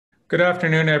Good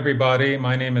afternoon, everybody.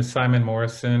 My name is Simon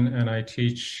Morrison, and I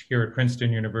teach here at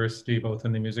Princeton University, both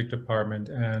in the music department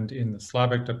and in the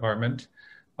Slavic department.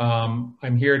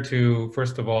 I'm here to,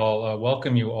 first of all,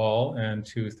 welcome you all and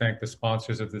to thank the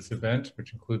sponsors of this event,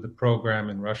 which include the program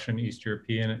in Russian, East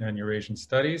European, and Eurasian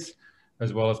Studies,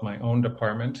 as well as my own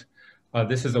department.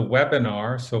 This is a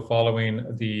webinar, so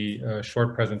following the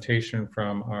short presentation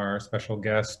from our special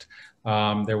guest,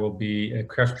 there will be a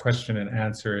question and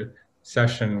answer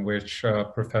session, which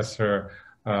Professor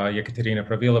Yekaterina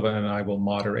Pravilova and I will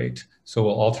moderate. So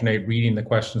we'll alternate reading the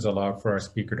questions aloud for our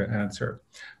speaker to answer.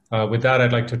 With that,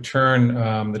 I'd like to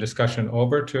turn the discussion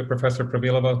over to Professor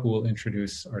Pravilova, who will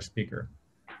introduce our speaker.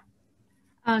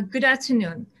 Good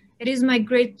afternoon. It is my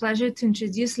great pleasure to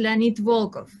introduce Leonid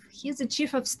Volkov. He is the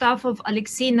Chief of Staff of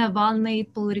Alexei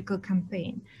Navalnyi political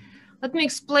campaign. Let me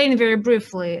explain very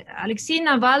briefly. Alexei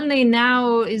Navalnyi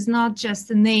now is not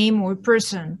just a name or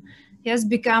person. He has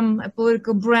become a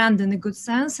political brand in a good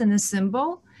sense and a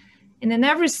symbol. And in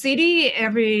every city,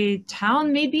 every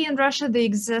town, maybe in Russia, there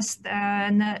exists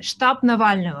a Shtab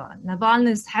Navalnyiva,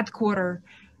 Navalny's headquarters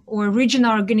or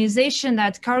regional organization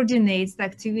that coordinates the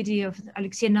activity of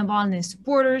Alexei Navalny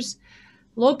supporters,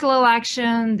 local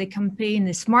election, the campaign,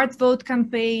 the Smart Vote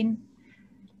campaign.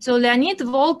 So Leonid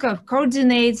Volkov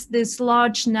coordinates this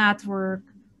large network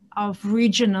of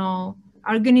regional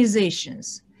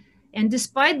organizations. And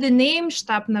despite the name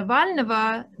Shtab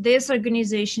Navalnyiva, these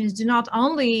organizations do not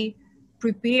only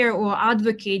prepare or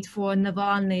advocate for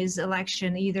Navalny's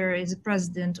election, either as a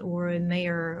president or a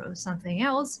mayor or something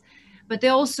else, but they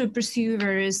also pursue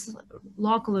various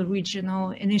local or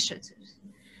regional initiatives.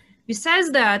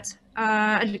 Besides that,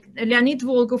 Leonid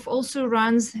Volkov also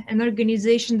runs an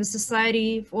organization, the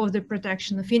Society for the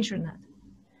Protection of Internet.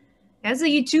 He has a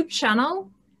YouTube channel,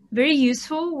 very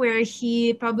useful, where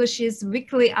he publishes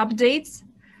weekly updates.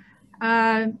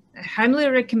 I highly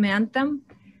recommend them.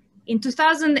 In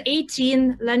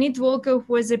 2018, Leonid Volkov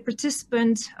was a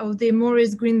participant of the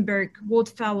Maurice Greenberg World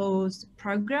Fellows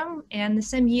program, and the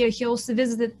same year he also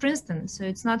visited Princeton. So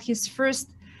it's not his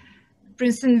first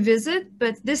Princeton visit,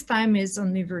 but this time is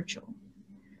only virtual.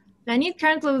 Leonid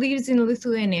currently lives in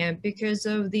Lithuania because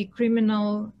of the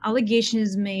criminal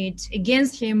allegations made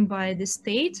against him by the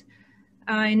state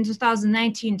in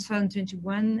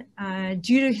 2019-2021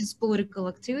 due to his political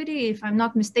activity. If I'm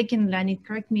not mistaken, Leonid,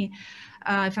 correct me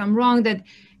if I'm wrong, that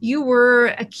you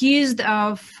were accused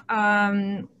of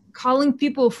calling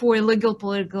people for illegal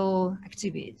political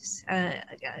activities,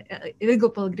 illegal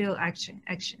political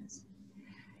actions.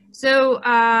 So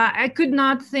I could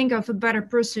not think of a better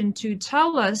person to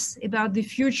tell us about the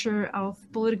future of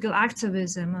political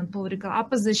activism and political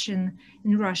opposition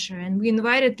in Russia. And we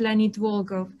invited Leonid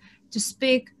Volkov to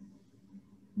speak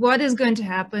what is going to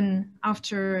happen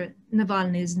after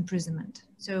Navalny's imprisonment.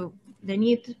 So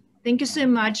Leonid, thank you so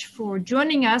much for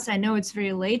joining us. I know it's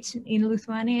very late in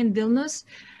Lithuania and Vilnius.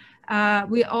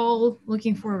 We're all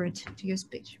looking forward to your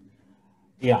speech.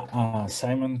 Yeah,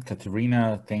 Simon,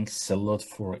 Katerina, thanks a lot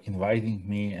for inviting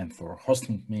me and for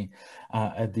hosting me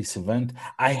at this event.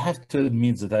 I have to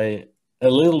admit that I a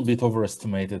little bit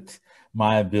overestimated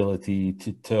my ability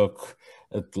to talk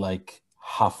at like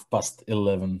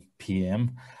 11:30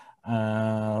 p.m.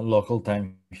 Local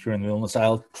time here in Vilnius.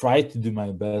 I'll try to do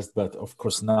my best, but of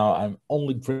course now I'm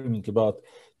only dreaming about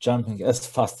jumping as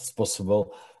fast as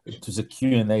possible to the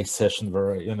Q&A session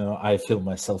where, you know, I feel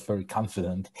myself very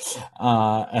confident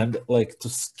and like to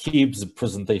skip the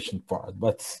presentation part.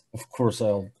 But of course,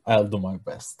 I'll do my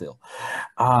best still.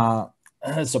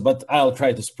 But I'll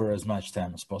try to spare as much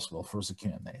time as possible for the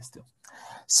Q&A still.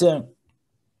 So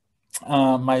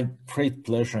my great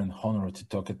pleasure and honor to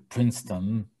talk at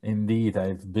Princeton. Indeed,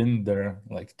 I've been there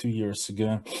like 2 years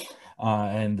ago.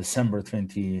 In December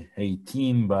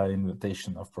 2018 by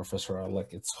invitation of Professor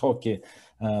Alexei Navalnyi,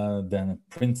 then at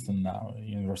Princeton now,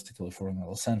 University of California,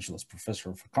 Los Angeles, Professor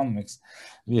of Economics.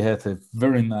 We had a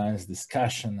very nice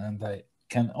discussion, and I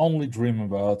can only dream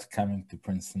about coming to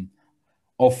Princeton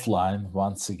offline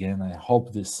once again. I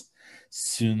hope this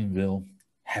soon will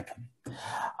happen.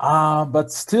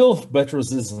 But still, better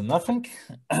this than nothing.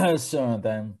 So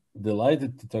I'm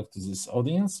delighted to talk to this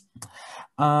audience.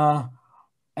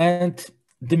 And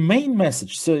the main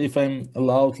message, so if I'm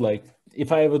allowed, like,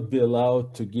 if I would be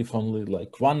allowed to give only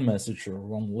like one message or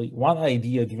only one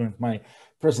idea during my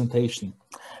presentation,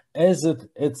 is that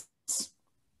it's,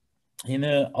 you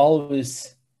know,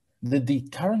 always that the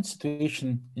current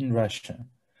situation in Russia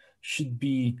should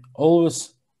be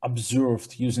always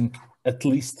observed using at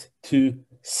least two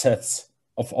sets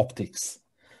of optics.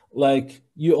 like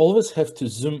you always have to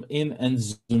zoom in and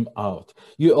zoom out.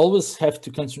 You always have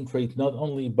to concentrate not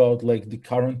only about like the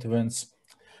current events,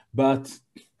 but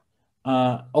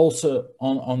also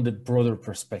on the broader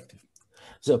perspective.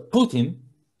 So Putin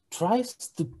tries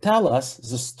to tell us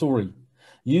the story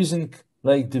using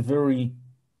like the very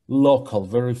local,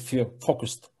 very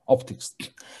focused optics.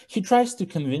 He tries to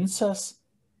convince us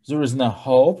there is no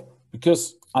hope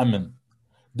because, I mean,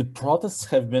 the protests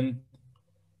have been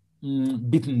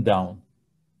beaten down.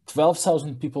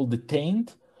 12,000 people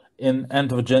detained in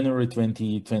end of January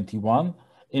 2021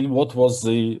 in what was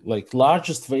the like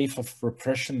largest wave of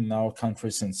repression in our country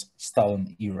since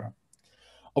Stalin era.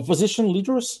 Opposition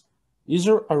leaders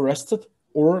either arrested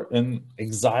or in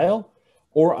exile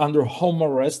or under home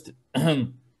arrest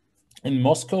in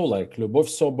Moscow, like Lyubov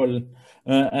Sobol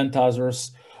and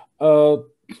others.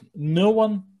 No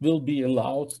one will be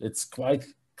allowed, it's quite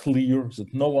clear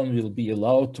that no one will be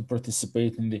allowed to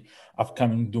participate in the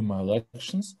upcoming Duma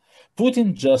elections.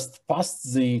 Putin just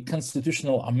passed the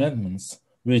constitutional amendments,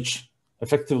 which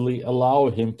effectively allow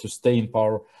him to stay in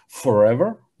power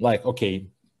forever. Like, okay,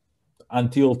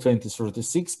 until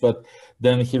 2036, but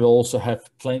then he will also have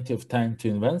plenty of time to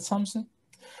invent something.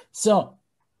 So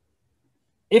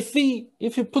if we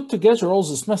put together all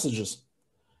these messages,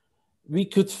 we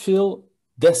could feel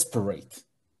desperate.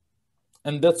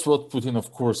 And that's what Putin,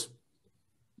 of course,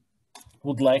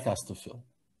 would like us to feel.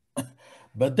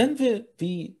 But then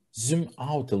we zoom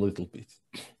out a little bit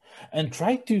and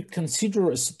try to consider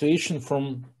a situation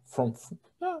from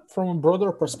a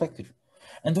broader perspective.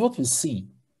 And what we see,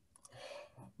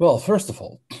 well, first of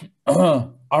all,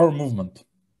 our movement.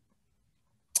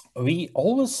 We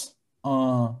always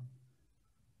thought,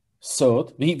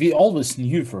 we always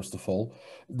knew, first of all,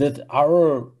 that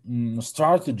our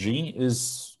strategy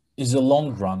is a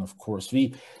long run, of course.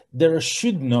 There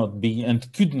should not be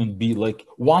and could not be like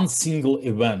one single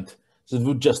event that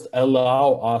would just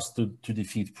allow us to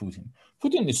defeat Putin.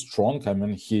 Putin is strong. I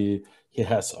mean, he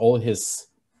has all his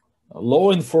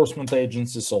law enforcement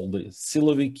agencies, all the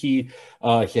Siloviki,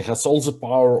 he has all the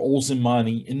power, all the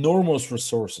money, enormous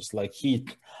resources. Like he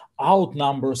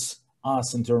outnumbers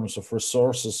us in terms of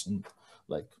resources and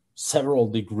like several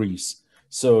degrees.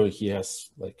 So he has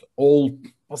like all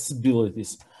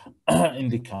possibilities in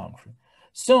the country.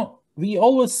 So we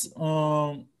always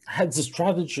had the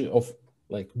strategy of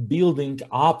like building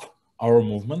up our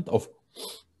movement, of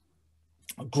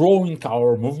growing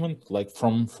our movement, like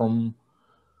from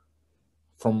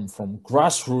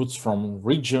grassroots, from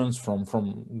regions, from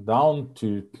down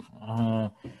to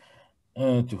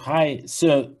high.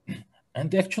 So,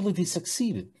 and actually they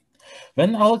succeeded.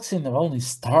 When Alexei Navalny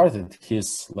started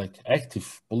his like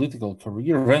active political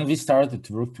career, when we started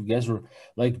to work together,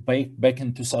 like back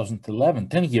in 2011,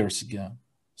 10 years ago,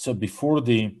 so before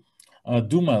the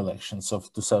Duma elections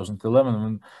of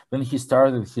 2011, when he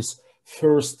started his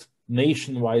first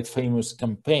nationwide famous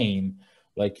campaign,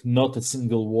 like not a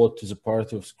single vote to the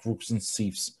party of crooks and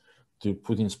thieves, to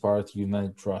Putin's party,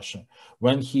 United Russia.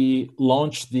 When he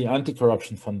launched the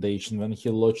Anti-Corruption Foundation, when he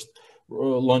launched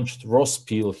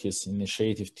Rospil, his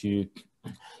initiative to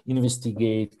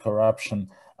investigate corruption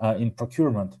in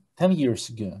procurement 10 years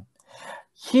ago,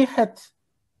 he had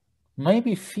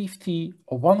maybe 50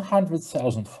 or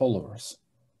 100,000 followers.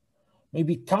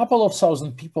 Maybe a couple of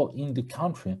thousand people in the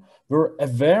country were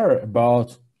aware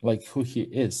about like who he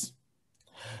is.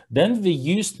 Then we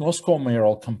used Moscow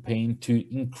mayoral campaign to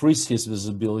increase his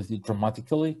visibility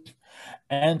dramatically.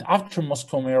 And after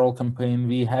Moscow mayoral campaign,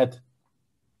 we had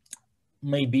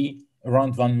maybe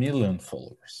around 1 million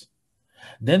followers.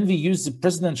 Then we used the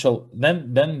presidential,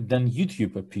 then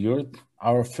YouTube appeared.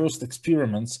 Our first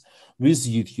experiments with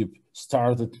YouTube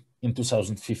started in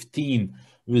 2015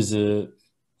 with a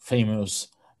famous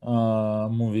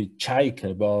movie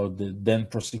Chaika about the then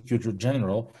prosecutor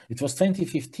general. It was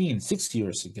 2015, 6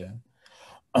 years ago.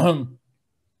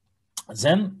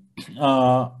 Then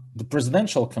the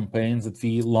presidential campaign that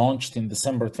we launched in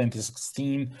December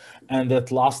 2016 and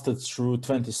that lasted through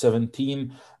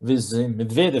 2017 with the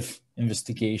Medvedev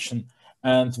investigation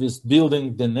and with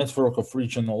building the network of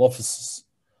regional offices.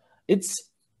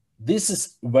 This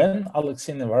is when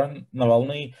Alexei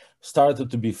Navalny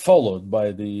started to be followed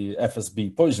by the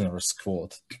FSB poisoner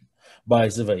squad, by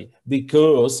the way,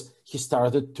 because he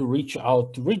started to reach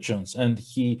out to regions and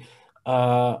he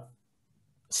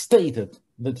stated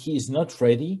that he is not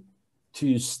ready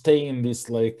to stay in this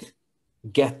like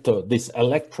ghetto, this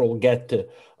electoral ghetto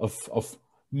of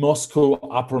Moscow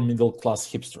upper middle class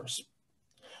hipsters,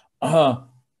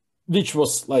 which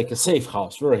was like a safe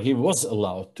house where he was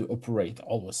allowed to operate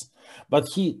always. But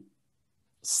he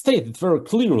stated very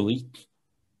clearly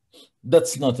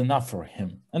that's not enough for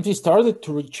him. And he started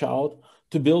to reach out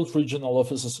to build regional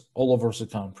offices all over the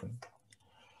country.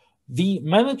 We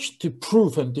managed to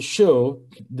prove and to show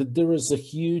that there is a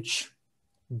huge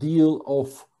deal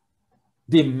of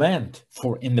demand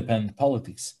for independent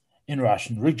politics in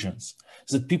Russian regions,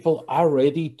 that people are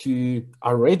ready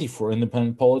for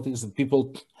independent politics, that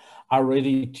people are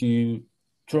ready to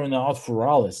turn out for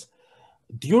rallies.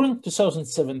 During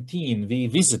 2017, we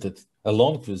visited,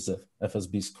 along with the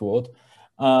FSB squad,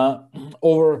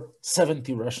 over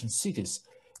 70 Russian cities.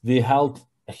 We held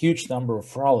a huge number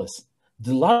of rallies.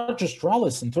 The largest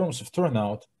rallies in terms of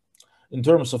turnout, in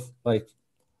terms of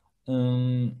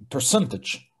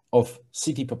percentage of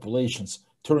city populations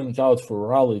turning out for a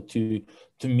rally to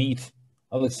meet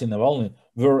Alexei Navalny,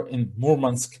 were in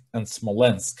Murmansk and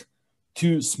Smolensk,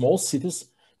 two small cities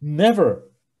never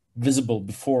visible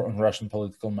before on Russian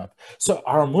political map. So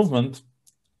our movement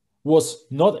was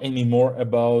not anymore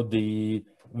about the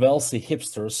wealthy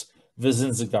hipsters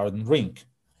within the garden ring.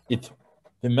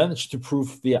 We managed to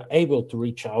prove we are able to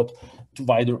reach out to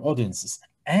wider audiences.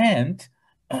 And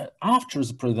after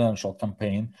the presidential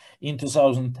campaign in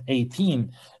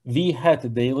 2018, we had a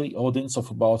daily audience of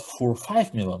about 4 or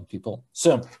 5 million people.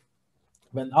 So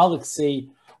when Alexei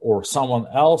or someone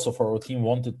else of our team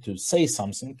wanted to say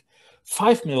something,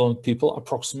 5 million people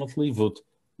approximately would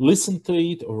listen to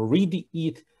it or read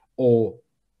it or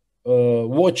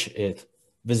watch it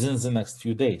within the next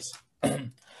few days.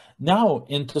 Now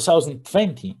in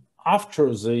 2020,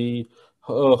 after the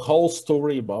whole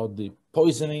story about the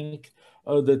poisoning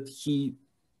that he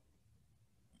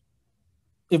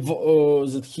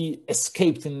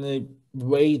escaped in a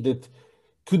way that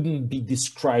couldn't be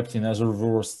described in other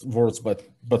words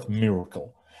but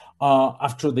miracle.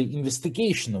 After the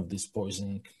investigation of this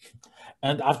poisoning,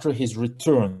 and after his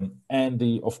return, and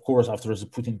of course after the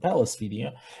Putin Palace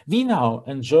video, we now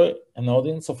enjoy an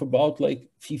audience of about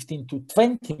 15 to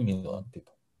 20 million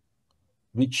people,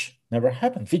 which never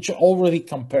happened, which already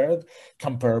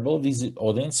comparable with the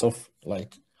audience of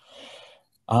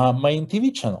main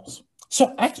TV channels.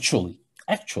 So actually,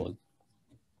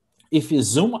 if you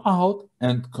zoom out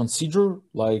and consider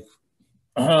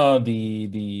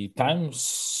the time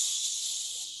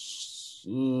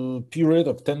period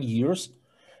of 10 years,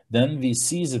 then we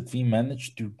see that we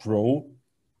managed to grow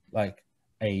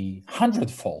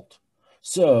 100-fold.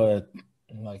 So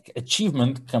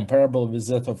achievement comparable with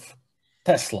that of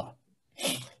Tesla.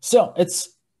 So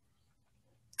it's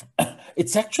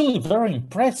actually very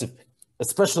impressive,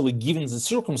 especially given the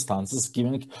circumstances,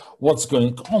 given what's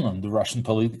going on the Russian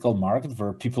political market,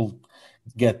 where people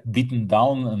get beaten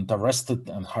down and arrested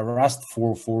and harassed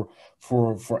for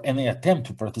any attempt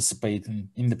to participate in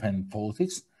independent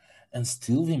politics. And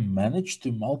still we managed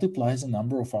to multiply the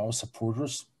number of our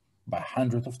supporters by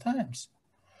hundreds of times,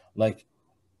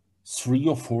 3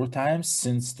 or 4 times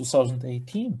since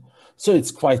 2018. So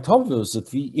it's quite obvious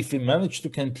that if we manage to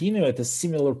continue at a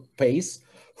similar pace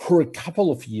for a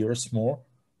couple of years more,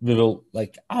 we will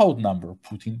outnumber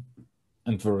Putin,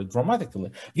 and very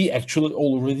dramatically. We actually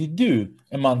already do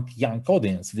among young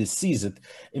audience. We see that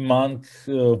among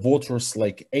voters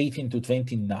 18 to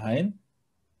 29,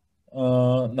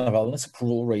 Navalny's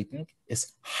approval rating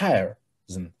is higher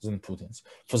than Putin's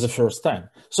for the first time.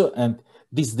 So, and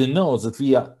this denotes that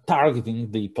we are targeting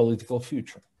the political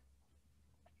future.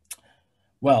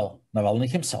 Well, Navalny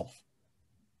himself,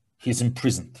 he's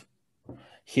imprisoned.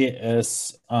 He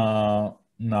is now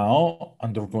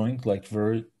undergoing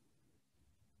very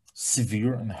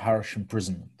severe and harsh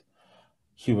imprisonment.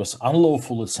 He was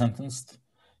unlawfully sentenced.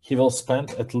 He will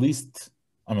spend at least,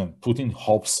 Putin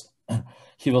hopes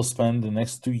he will spend the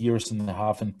next 2.5 years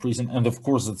in prison. And of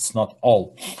course, that's not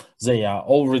all. They are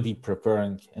already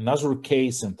preparing another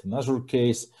case and another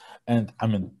case. And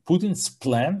Putin's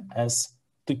plan is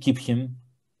to keep him,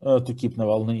 to keep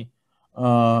Navalny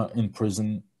in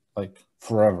prison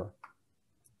forever.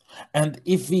 And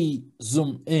if we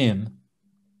zoom in,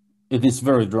 it is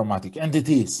very dramatic, and it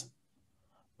is.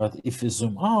 But if we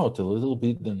zoom out a little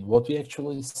bit, then what we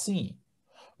actually see?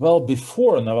 Well,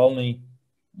 before Navalny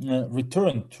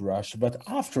returned to Russia, but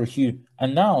after he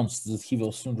announced that he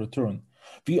will soon return,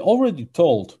 we already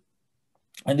told,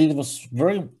 and it was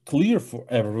very clear for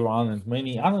everyone, and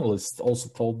many analysts also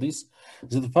told this,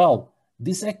 that, well,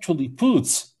 this actually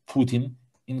puts Putin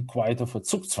in quite of a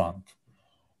Zugzwang,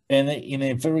 and in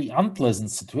a very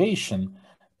unpleasant situation,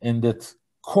 in that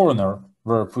corner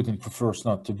where Putin prefers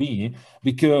not to be,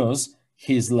 because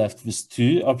he's left with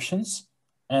 2 options,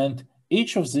 and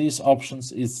each of these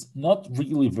options is not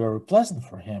really very pleasant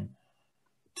for him.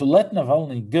 To let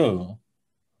Navalny go,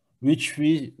 which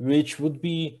would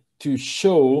be to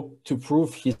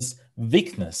prove his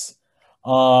weakness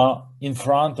in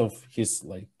front of his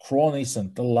like cronies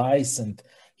and allies and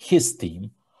his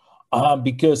team,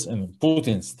 because and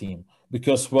Putin's team,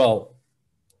 because well,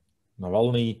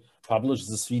 Navalny published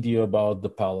this video about the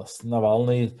palace.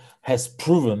 Navalny has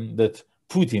proven that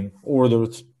Putin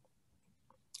ordered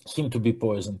him to be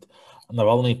poisoned.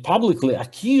 Navalny publicly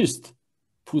accused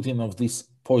Putin of this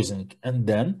poisoning, and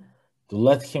then to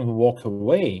let him walk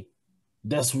away,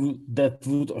 that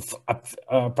would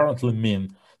apparently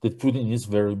mean that Putin is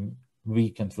very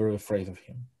weak and very afraid of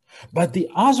him. But the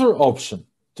other option,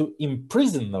 to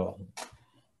imprison Navalny,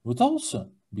 would also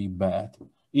be bad.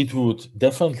 It would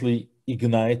definitely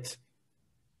ignite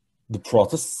the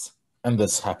protests, and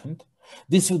this happened.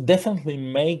 This would definitely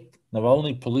make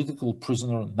Navalny political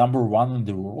prisoner #1 in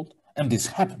the world, and this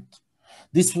happened.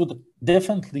 This would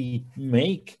definitely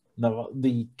make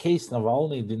the case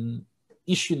Navalny the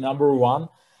issue #1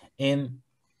 in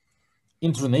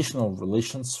international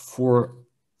relations for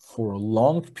a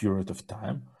long period of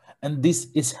time, and this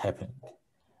is happening.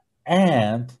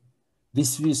 And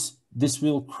this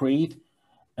will create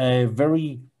a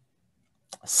very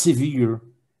severe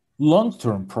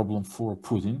long-term problem for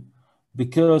Putin,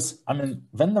 because, I mean,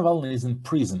 when Navalny is in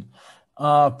prison,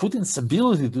 Putin's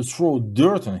ability to throw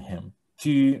dirt on him,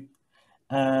 to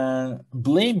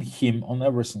blame him on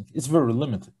everything, is very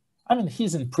limited. I mean,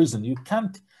 he's in prison. You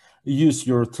can't use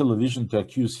your television to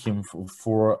accuse him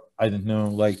for I don't know,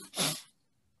 like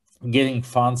getting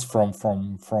funds from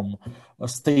a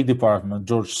State Department,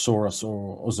 George Soros,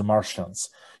 or the Martians.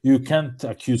 You can't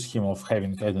accuse him of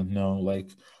having, I don't know, like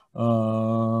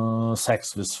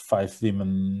sex with 5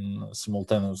 women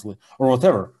simultaneously or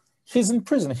whatever. He's in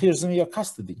prison. He's in your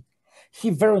custody. He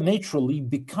very naturally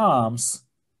becomes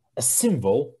a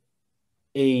symbol,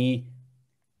 a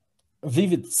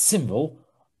vivid symbol,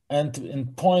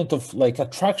 and point of like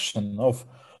attraction, of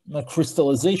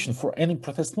crystallization for any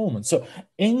protest movement. So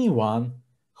anyone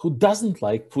who doesn't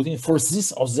like Putin for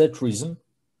this or that reason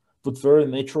would very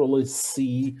naturally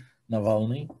see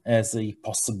Navalny as a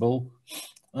possible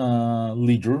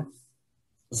leader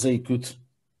they could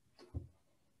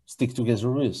stick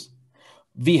together with.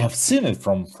 We have seen it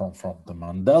from the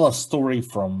Mandela story,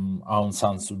 from Aung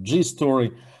San Suu Kyi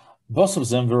story. Both of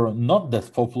them were not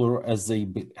that popular as they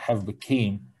have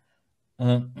became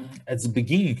at the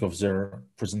beginning of their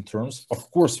prison terms.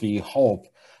 Of course, we hope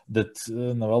that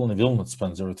Navalny will not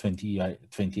spend their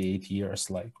 28 years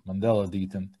like Mandela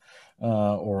did, and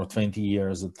or 20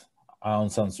 years that Aung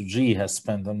San Suu Kyi has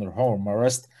spent under home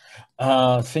arrest.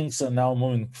 Things are now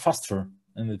moving faster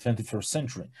in the 21st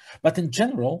century. But in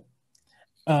general,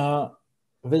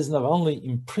 with Navalny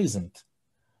imprisoned,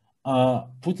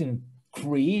 Putin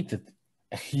created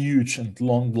a huge and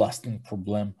long-lasting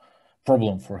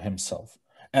problem for himself.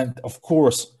 And of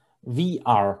course, we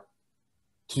are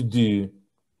to do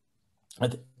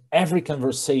at every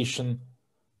conversation,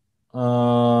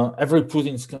 every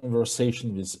Putin's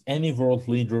conversation with any world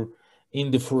leader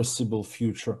in the foreseeable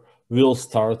future will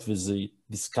start with a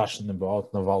discussion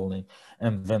about Navalny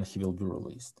and when he will be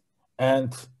released.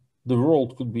 And the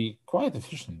world could be quite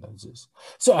efficient at this.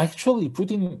 So actually,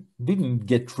 Putin didn't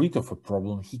get rid of a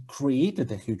problem. He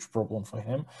created a huge problem for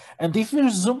him. And if we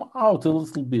zoom out a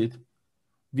little bit,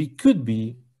 we could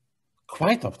be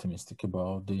quite optimistic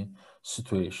about the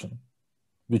situation,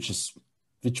 which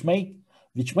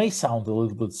may sound a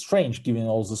little bit strange given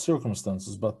all the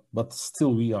circumstances, but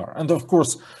still we are. And of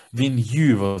course, we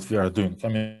knew what we are doing. I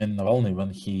mean, Navalny,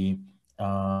 when he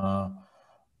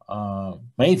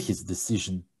made his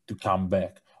decision to come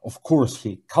back, of course,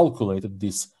 he calculated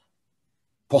these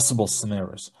possible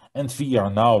scenarios. And we are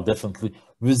now definitely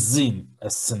within a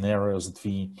scenario that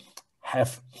we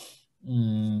have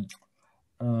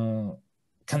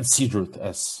considered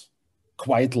as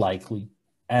quite likely,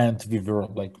 and we were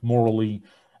like morally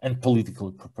and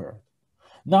politically prepared.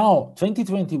 Now,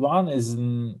 2021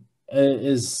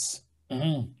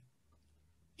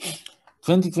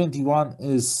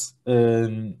 is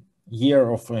a year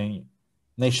of a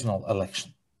national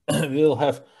election. We'll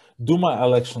have Duma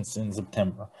elections in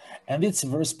September, and it's a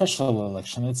very special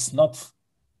election. It's not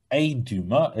a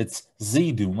Duma, it's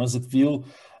the Duma that will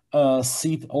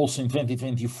sit also in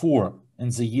 2024, in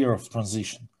the year of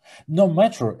transition. No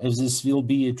matter if this will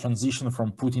be a transition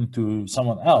from Putin to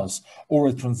someone else or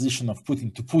a transition of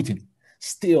Putin to Putin,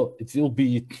 still it will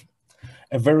be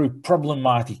a very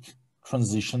problematic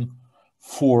transition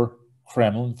for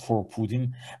Kremlin, for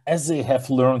Putin, as they have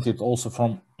learned it also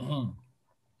from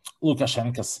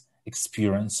Lukashenko's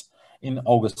experience in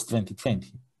August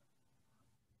 2020.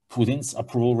 Putin's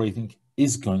approval rating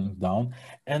is going down,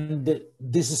 and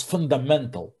this is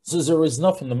fundamental. So there is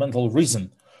no fundamental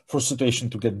reason for situation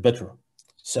to get better.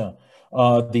 So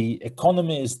the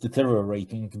economy is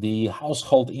deteriorating. The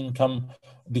household income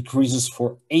decreases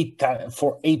for 8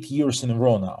 years in a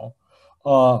row now.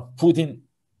 Putin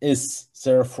is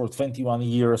there for 21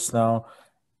 years now.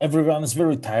 Everyone is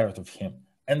very tired of him.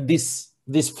 And this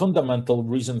fundamental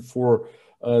reason for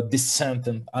dissent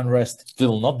and unrest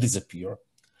will not disappear.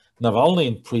 Navalny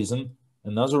in prison,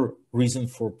 another reason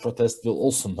for protest, will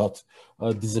also not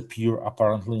disappear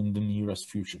apparently in the nearest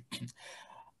future.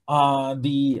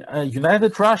 The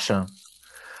United Russia's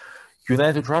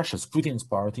Putin's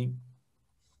party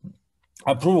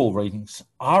approval ratings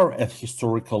are at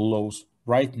historical lows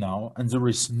right now, and there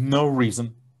is no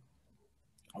reason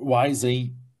why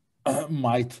they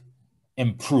might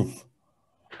improve.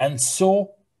 And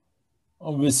so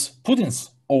with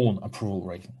Putin's own approval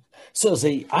rating. So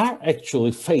they are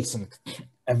actually facing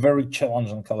a very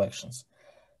challenging elections,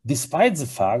 despite the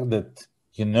fact that,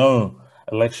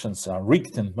 elections are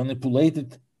rigged and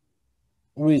manipulated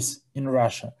in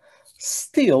Russia.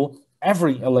 Still,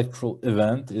 every electoral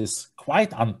event is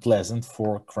quite unpleasant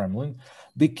for Kremlin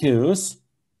because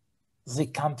they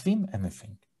can't win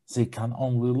anything. They can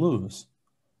only lose.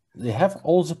 They have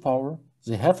all the power.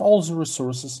 They have all the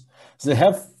resources. They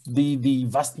have the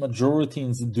vast majority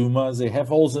in the Duma. They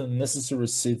have all the necessary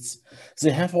seats.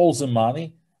 They have all the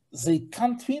money. They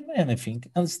can't win anything.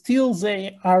 And still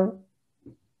they are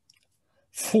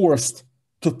forced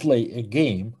to play a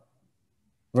game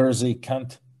where they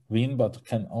can't win but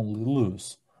can only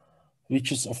lose,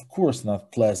 which is of course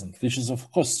not pleasant, which is of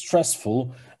course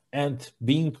stressful. And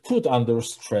being put under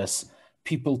stress,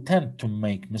 people tend to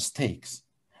make mistakes.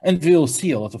 And we'll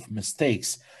see a lot of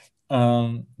mistakes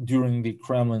during the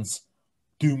Kremlin's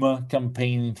Duma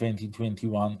campaign in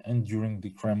 2021 and during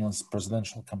the Kremlin's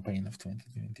presidential campaign of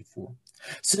 2024.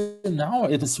 So now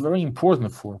it is very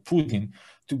important for Putin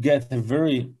to get a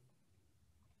very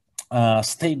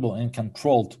stable and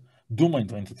controlled Duma in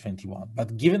 2021.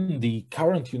 But given the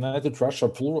current United Russia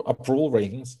approval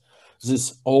ratings,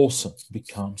 this also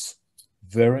becomes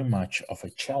very much of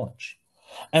a challenge.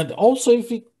 And also,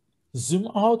 if we zoom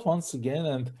out once again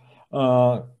and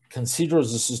consider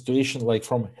the situation like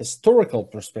from a historical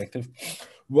perspective,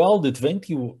 well, the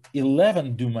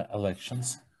 2011 Duma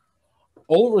elections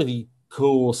already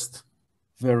caused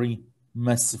very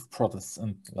massive protests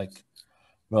and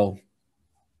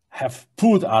have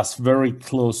put us very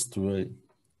close to a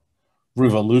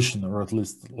revolution, or at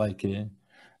least like a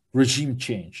regime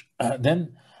change. And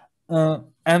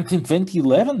in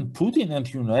 2011, Putin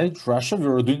and United Russia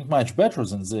were doing much better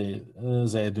than they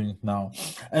are doing now.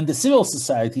 And the civil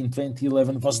society in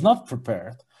 2011 was not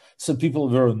prepared. So people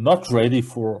were not ready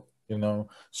for,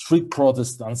 street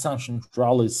protests, unsanctioned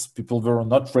rallies. People were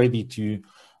not ready to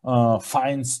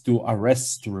fines, to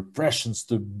arrests, to repressions,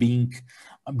 to being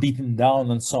beaten down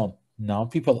and so on. Now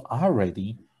people are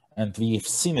ready, and we've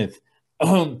seen it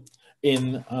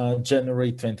in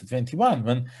January 2021,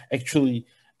 when actually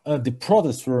the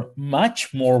protests were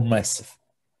much more massive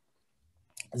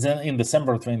than in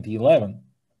December 2011.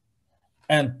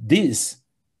 And this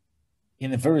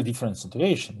in a very different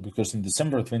situation, because in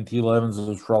December 2011,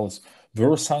 those rallies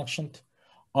were sanctioned.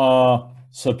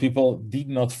 So people did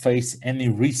not face any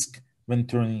risk when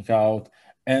turning out.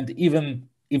 And even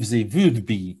if they would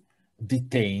be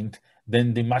detained,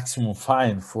 then the maximum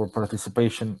fine for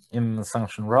participation in a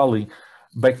sanctioned rally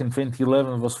back in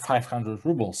 2011 was 500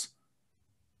 rubles,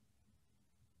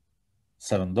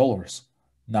 $7.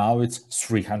 Now it's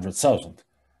 300,000.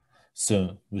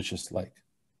 So, which is like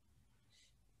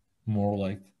more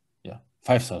like,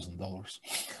 $5,000.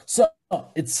 So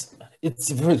it's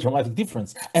a very dramatic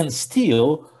difference. And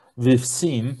still, we've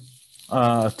seen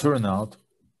turnout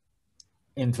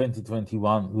in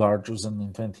 2021 larger than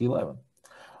in 2011.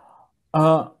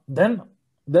 Then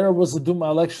there was a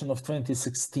Duma election of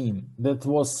 2016 that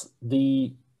was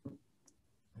the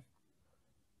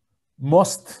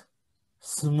most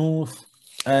smooth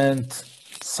and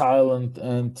silent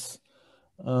and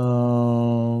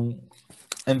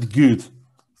good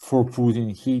for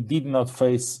Putin. He did not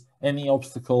face any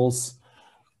obstacles,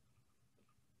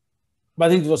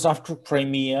 but it was after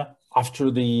Crimea,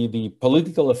 after the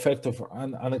political effect of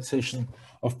annexation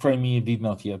of Crimea did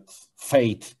not yet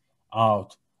fade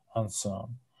out and so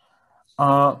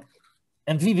on.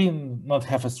 And we did not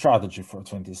have a strategy for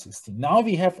 2016. Now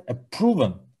we have a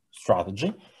proven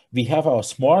strategy. We have our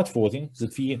smart voting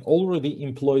that we already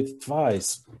employed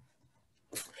twice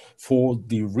for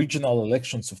the regional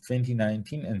elections of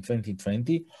 2019 and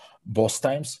 2020, both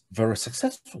times very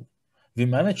successful. We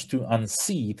managed to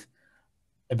unseat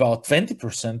about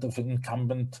 20% of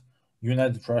incumbent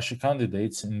United Russia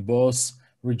candidates in both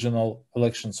regional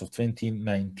elections of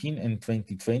 2019 and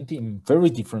 2020 in very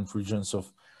different regions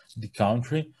of the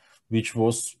country, which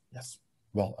was, yes,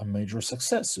 well, a major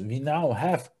success. We now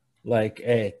have like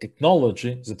a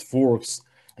technology that works,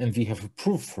 and we have a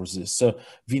proof for this. So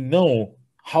we know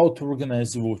how to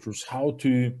organize the voters, how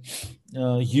to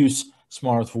use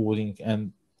smart voting,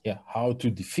 and yeah, how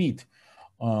to defeat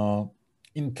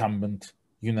incumbent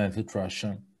United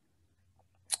Russia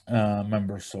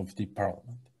members of the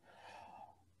parliament.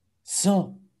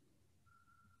 So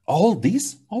all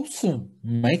this also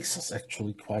makes us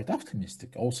actually quite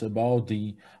optimistic also about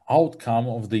the outcome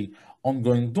of the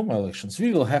ongoing Duma elections.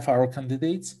 We will have our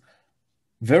candidates.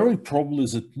 Very probably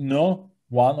that no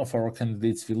one of our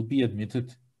candidates will be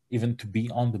admitted even to be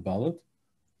on the ballot.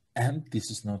 And this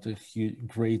is not a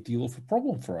great deal of a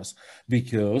problem for us,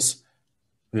 because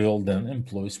we will then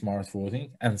employ smart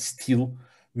voting and still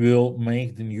will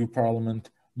make the new parliament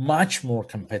much more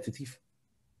competitive,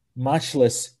 much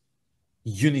less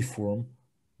uniform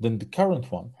than the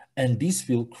current one. And this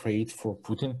will create for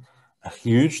Putin a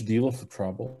huge deal of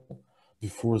trouble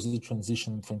before the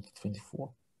transition in 2024.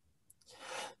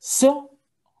 So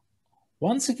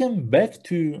once again, back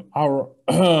to our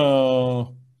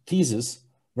thesis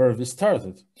where we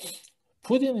started.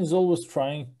 Putin is always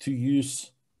trying to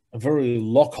use a very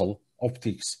local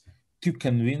optics to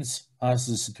convince us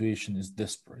the situation is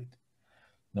desperate.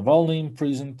 Navalny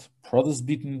imprisoned, protests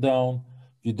beaten down,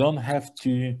 you don't have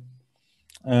to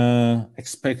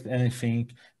expect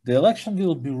anything. The election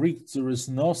will be rigged, there is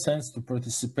no sense to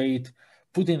participate.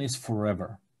 Putin is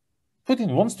forever.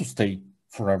 Putin wants to stay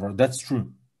forever, that's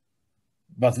true.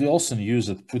 But we also knew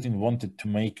that Putin wanted to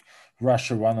make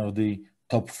Russia one of the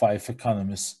top 5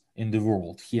 economies in the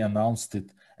world. He announced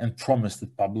it and promised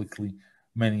it publicly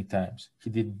many times. He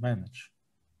didn't manage.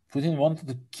 Putin wanted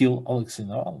to kill Alexei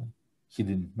Navalny. He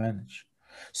didn't manage.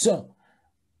 So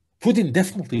Putin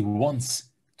definitely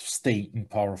wants to stay in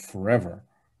power forever.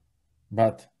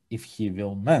 But if he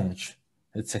will manage,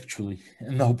 it's actually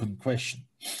an open question.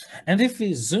 And if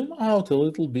we zoom out a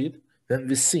little bit, then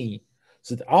we see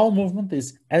that our movement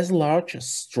is as large,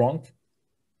 as strong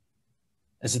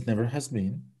as it never has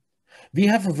been. We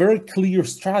have a very clear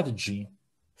strategy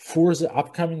for the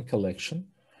upcoming election,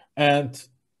 and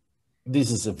this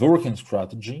is a working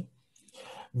strategy.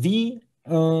 We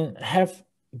have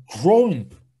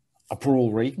growing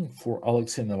approval rating for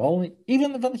Alexei Navalny,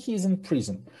 even when he is in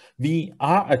prison. We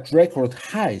are at record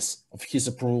highs of his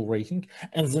approval rating,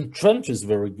 and the trend is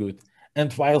very good.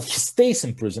 And while he stays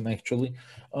in prison, actually,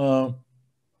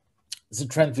 the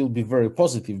trend will be very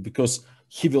positive, because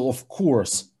he will, of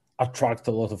course, attract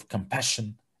a lot of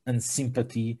compassion and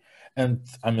sympathy. And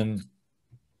I mean,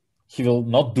 he will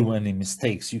not do any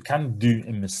mistakes. You can't do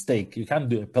a mistake. You can't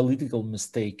do a political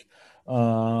mistake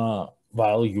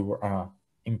while you are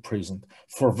imprisoned.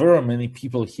 For very many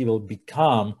people, he will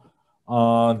become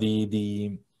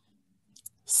the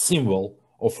symbol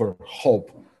of a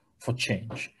hope for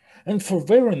change. And for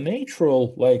very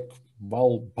natural, like,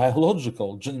 well,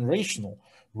 biological, generational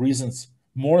reasons,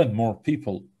 more and more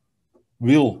people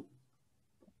will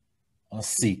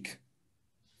seek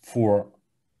for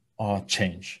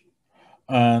change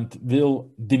and will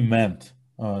demand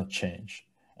change.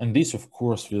 And this, of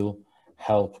course, will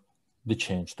help the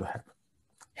change to happen.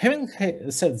 Having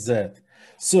said that,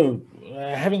 so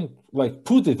having like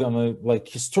put it on a like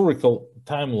historical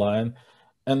timeline,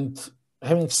 and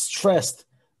having stressed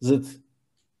that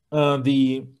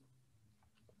the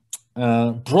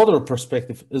broader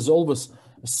perspective is always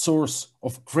a source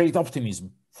of great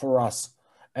optimism for us,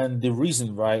 and the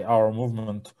reason why our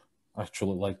movement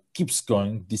actually like keeps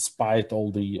going despite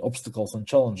all the obstacles and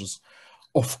challenges.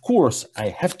 Of course, I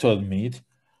have to admit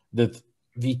that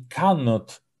we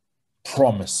cannot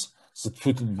promise that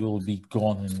Putin will be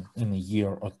gone in a year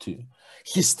or two.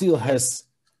 He still has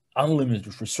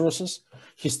unlimited resources.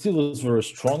 He still is very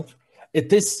strong.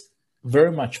 It is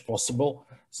very much possible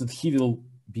that he will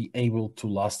be able to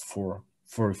last for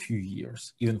a few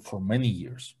years, even for many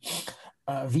years.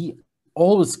 We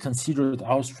always considered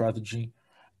our strategy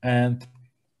and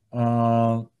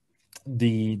the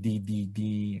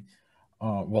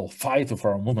fight of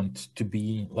our movement to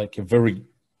be like a very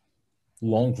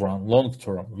long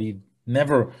term. We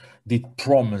never did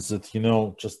promise that,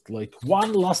 just like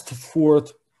one last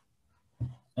effort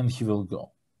and he will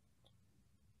go.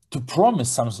 To promise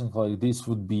something like this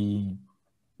would be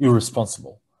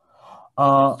irresponsible.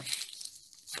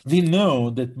 We know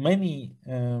that many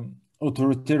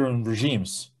authoritarian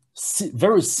regimes,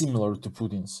 very similar to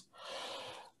Putin's,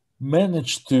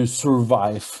 managed to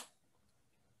survive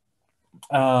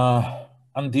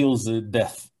until the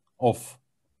death of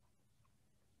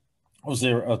of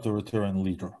their authoritarian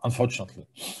leader, unfortunately.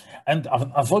 And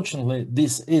unfortunately,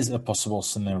 this is a possible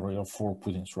scenario for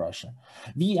Putin's Russia.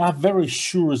 We are very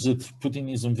sure that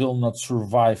Putinism will not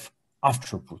survive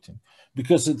after Putin,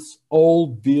 because it's all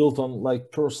built on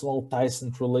like personal ties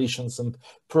and relations and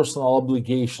personal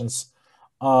obligations.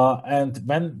 And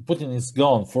when Putin is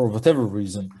gone, for whatever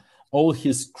reason, all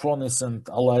his cronies and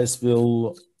allies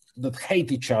that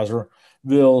hate each other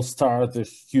will start a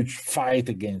huge fight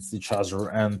against each other,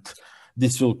 and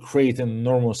this will create an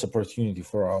enormous opportunity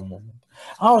for our movement.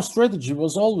 Our strategy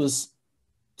was always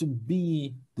to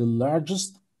be the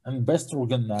largest and best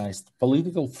organized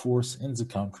political force in the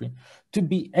country, to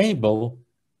be able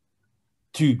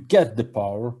to get the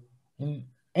power in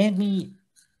any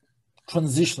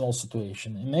transitional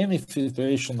situation, in any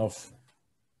situation of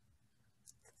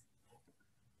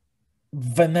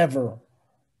whenever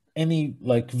any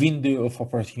like window of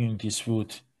opportunities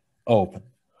would open.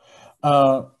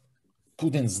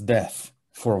 Putin's death,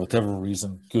 for whatever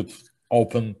reason, could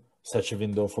open such a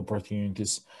window of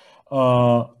opportunities.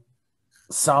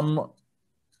 Some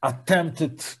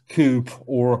attempted coup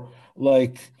or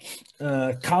like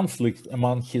conflict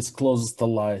among his closest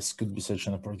allies could be such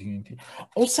an opportunity.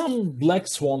 Or some black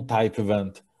swan type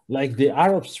event, like the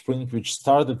Arab Spring, which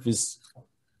started with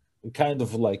a kind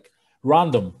of like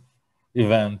random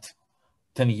event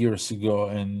 10 years ago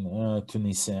in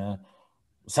Tunisia,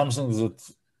 something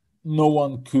that no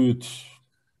one could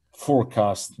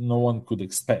forecast, no one could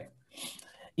expect.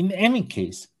 In any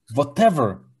case,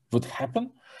 whatever would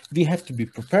happen, we have to be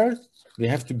prepared, we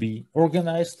have to be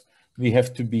organized, we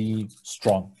have to be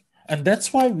strong. And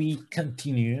that's why we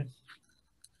continue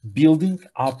building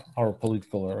up our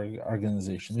political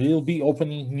organization. We will be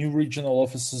opening new regional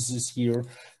offices this year.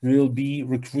 We will be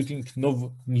recruiting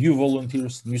new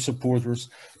volunteers, new supporters.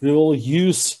 We will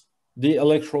use the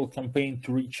electoral campaign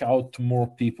to reach out to more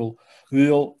people. We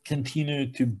will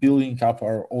continue to building up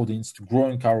our audience, to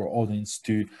growing our audience,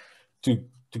 to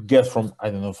get from,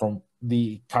 I don't know, from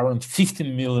the current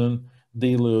 15 million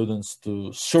daily audience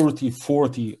to 30,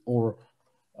 40, or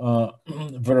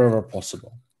wherever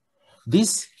possible.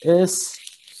 This is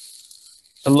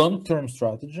a long-term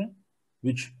strategy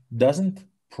which doesn't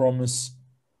promise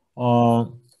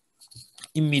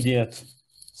immediate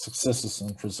successes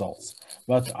and results,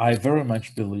 but I very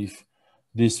much believe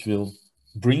this will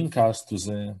bring us to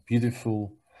the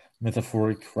beautiful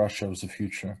metaphoric Russia of the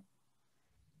future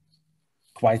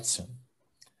quite soon.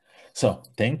 So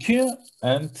thank you,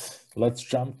 and let's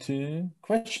jump to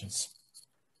questions.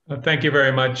 Thank you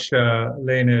very much,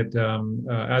 Leonid.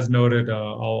 As noted,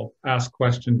 I'll ask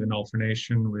questions in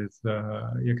alternation with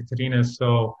Ekaterina.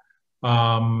 So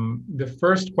the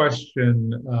first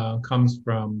question comes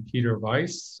from Peter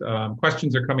Weiss.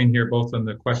 Questions are coming here both on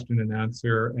the question and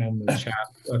answer and the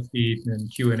chat feed,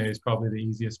 and Q&A is probably the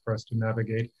easiest for us to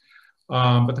navigate.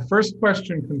 But the first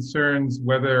question concerns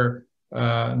whether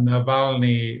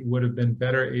Navalny would have been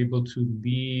better able to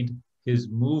lead his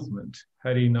movement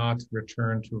had he not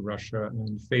returned to Russia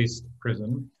and faced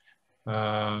prison.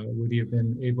 Would he have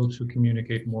been able to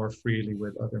communicate more freely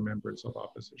with other members of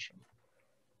opposition?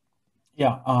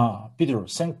 Yeah, Peter,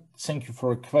 thank you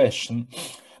for a question.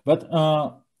 But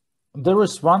there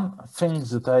is one thing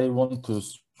that I want to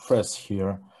stress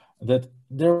here, that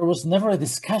there was never a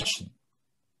discussion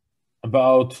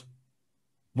about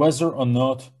whether or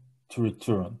not to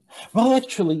return. Well,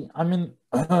 actually, I mean,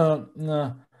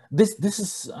 this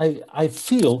is, I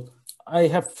feel I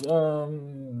have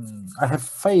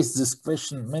faced this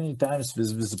question many times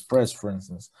with the press, for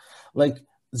instance. Like,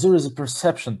 there is a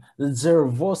perception that there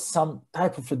was some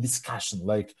type of a discussion,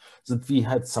 like that we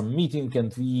had some meeting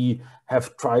and we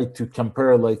have tried to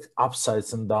compare like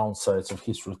upsides and downsides of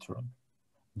his return.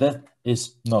 That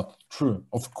is not true.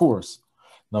 Of course,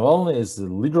 Navalny is the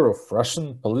leader of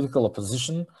Russian political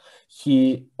opposition.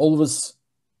 He always,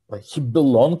 like, he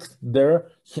belonged there.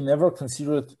 He never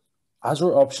considered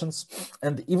other options.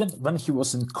 And even when he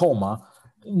was in coma,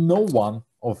 no one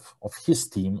of his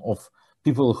team, of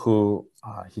people who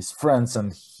are his friends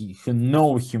and who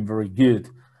know him very good,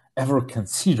 ever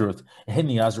considered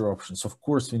any other options. Of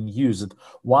course, we use it.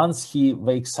 Once he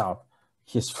wakes up,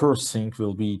 his first thing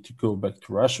will be to go back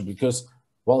to Russia, because,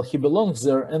 well, he belongs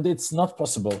there, and it's not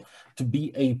possible to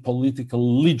be a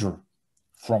political leader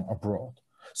from abroad.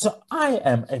 So I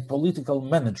am a political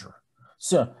manager.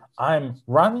 So I'm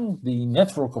running the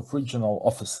network of regional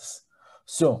offices.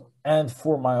 So, and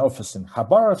for my office in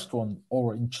Khabarovsk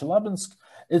or in Chelyabinsk,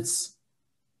 it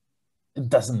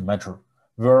doesn't matter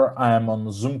where I am on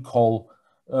a Zoom call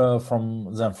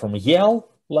from Yale,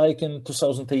 like in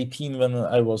 2018 when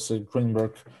I was a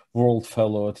Greenberg World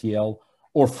Fellow at Yale,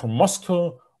 or from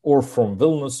Moscow, or from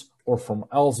Vilnius or from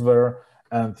elsewhere.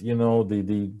 And, you know,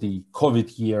 the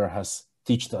COVID year has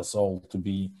taught us all to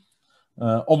be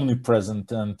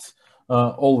omnipresent and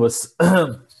always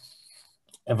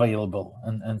available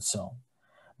and so on.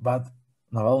 But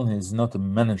Navalny is not a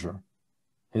manager,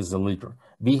 he's a leader.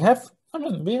 We have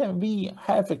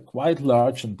a quite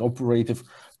large and operative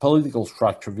political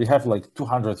structure. We have like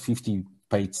 250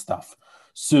 paid staff.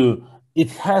 So it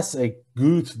has a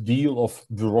good deal of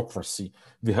bureaucracy.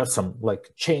 We have some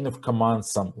like chain of command,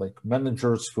 some like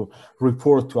managers who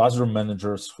report to other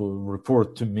managers who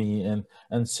report to me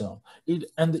and so on.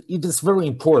 It is very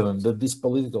important that this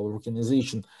political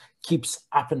organization keeps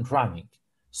up and running.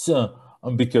 So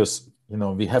because, you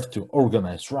know, we have to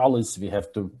organize rallies, we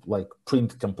have to like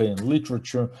print campaign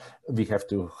literature, we have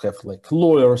to have like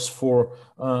lawyers for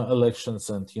elections,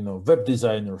 and, you know, web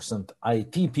designers and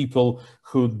IT people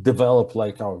who develop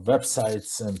like our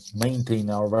websites and maintain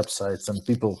our websites, and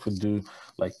people who do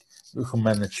like who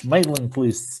manage mailing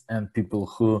lists, and people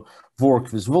who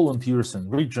work with volunteers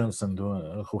and regions, and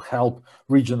who help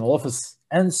regional office,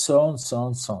 and so on, so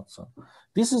on, so on, so on.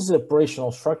 This is the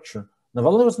operational structure.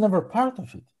 Navalny was never part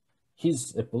of it.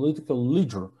 He's a political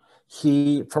leader.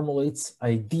 He formulates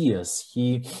ideas.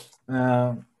 He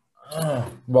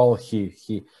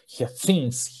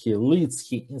thinks, he leads,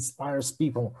 he inspires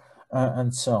people,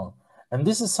 and so on. And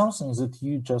this is something that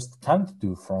you just can't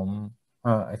do from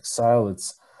exile.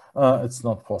 It's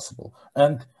not possible.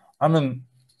 And I mean,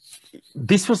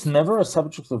 this was never a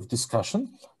subject of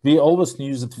discussion. We always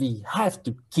knew that we have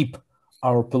to keep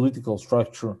our political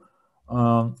structure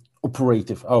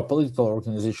operative, our political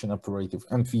organization operative,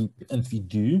 and we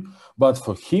do. But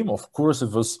for him, of course,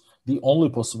 it was the only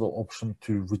possible option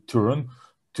to return,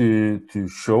 to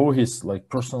show his like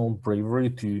personal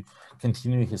bravery, to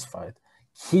continue his fight.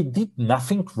 He did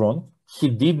nothing wrong. He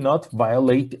did not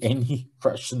violate any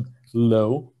Russian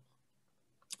law.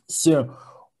 So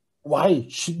why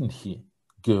shouldn't he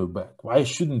go back? Why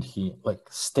shouldn't he like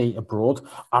stay abroad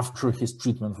after his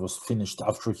treatment was finished,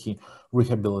 after he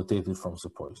rehabilitated from the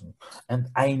poisoning? And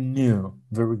I knew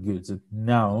very good that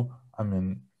now, I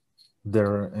mean,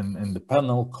 there in the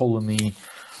penal colony,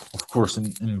 of course,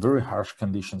 in very harsh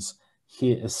conditions,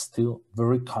 he is still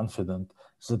very confident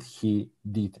that he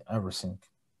did everything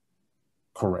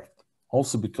correct.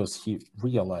 Also because he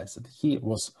realized that he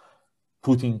was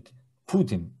putting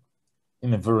Putin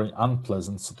in a very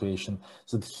unpleasant situation,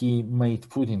 that he made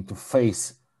Putin to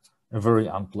face a very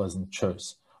unpleasant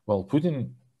choice. Well,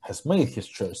 Putin has made his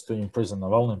choice to imprison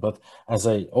Navalny, but as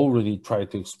I already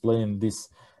tried to explain, this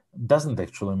doesn't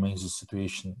actually make the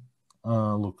situation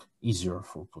look easier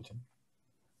for Putin.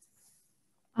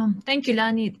 Thank you,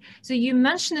 Leonid. So you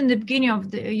mentioned in the beginning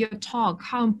of your talk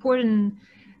how important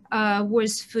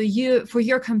was for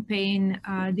your campaign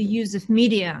the use of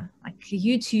media like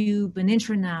YouTube and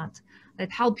internet that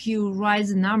help you rise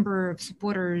the number of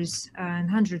supporters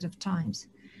hundreds of times.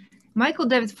 Michael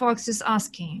David Fox is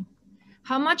asking,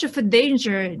 how much of a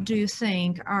danger do you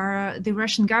think are the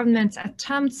Russian government's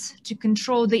attempts to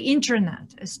control the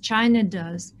internet as China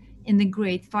does in the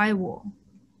Great Firewall?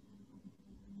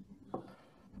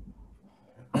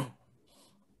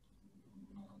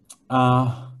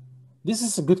 This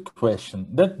is a good question.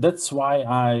 That's why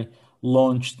I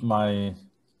launched my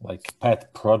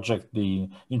pet project, the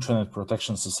Internet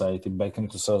Protection Society, back in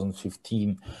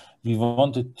 2015. We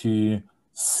wanted to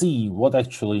see what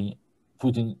actually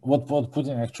what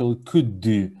Putin actually could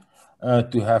do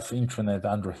to have internet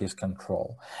under his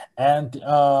control. And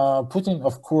Putin,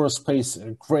 of course, pays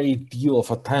a great deal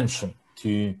of attention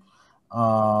to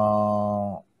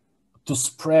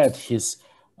spread his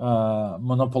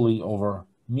monopoly over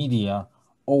media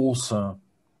also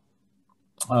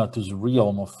to the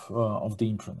realm of the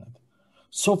internet.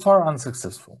 So far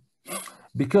unsuccessful,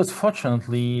 because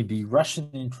fortunately the Russian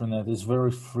internet is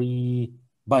very free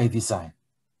by design.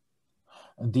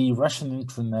 The Russian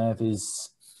internet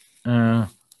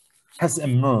has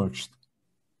emerged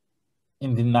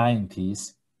in the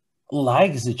 90s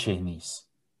like the Chinese.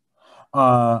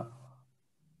 But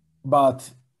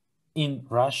in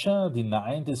Russia, the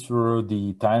 90s were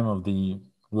the time of the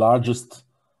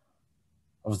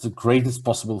greatest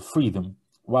possible freedom,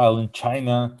 while in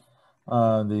China,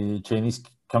 the Chinese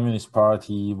Communist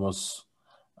Party was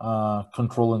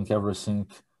controlling everything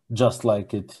just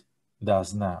like it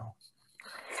does now.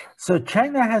 So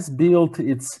China has built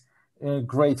its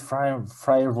great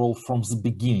firewall from the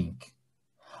beginning.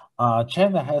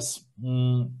 China has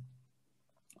two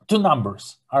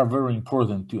numbers are very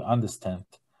important to understand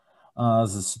the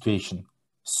situation: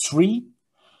 3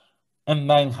 and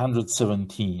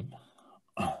 917.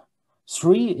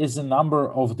 3 is the number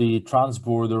of the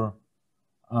transborder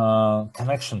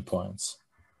connection points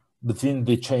between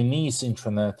the Chinese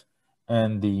internet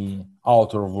and the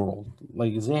outer world.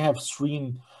 Like they have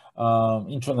 3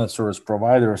 internet service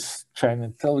providers: China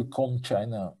Telecom,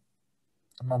 China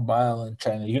Mobile, and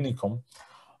China Unicom,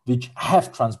 which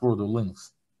have transborder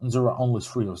links, and there are only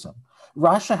 3 of them.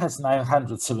 Russia has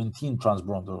 917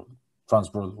 transborder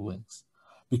links,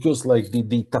 because like the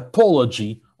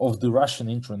topology of the Russian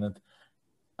internet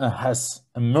has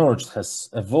emerged, has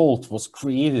evolved, was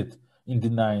created in the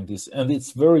 90s, and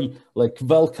it's very like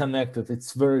well connected,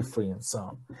 it's very free and so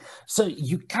on. So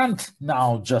you can't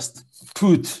now just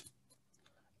put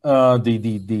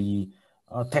the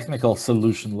technical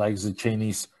solution like the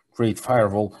Chinese Great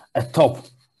Firewall atop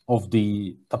of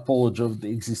the topology of the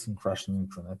existing Russian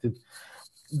internet.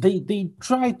 They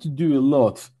try to do a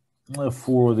lot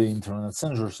for the internet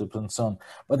censorship and so on,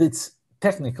 but it's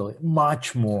technically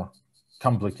much more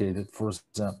complicated for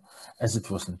them as it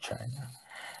was in China.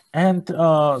 And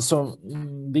so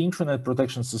the Internet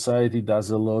Protection Society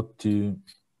does a lot to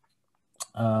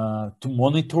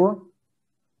monitor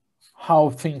how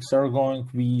things are going.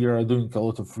 We are doing a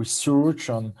lot of research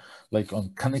on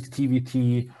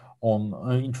connectivity, on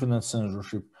internet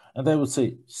censorship, and I would say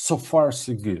so far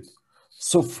so good.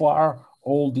 So far,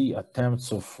 all the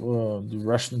attempts of the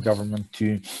Russian government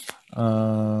to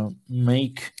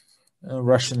make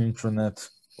Russian internet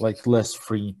like less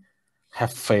free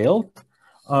have failed.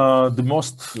 The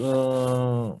most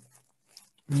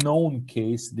known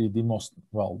case, the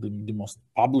most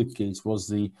public case was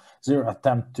their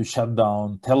attempt to shut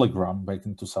down Telegram back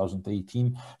in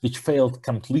 2018, which failed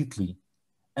completely.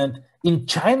 And in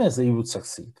China they would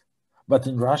succeed, but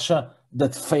in Russia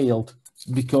that failed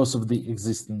because of the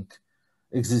existing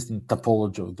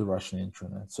topology of the Russian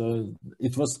internet. So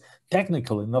it was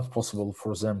technically not possible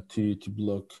for them to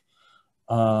block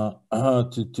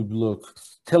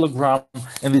Telegram,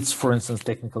 and it's, for instance,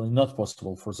 technically not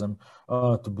possible for them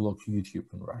to block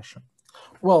YouTube in Russia.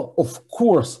 Well, of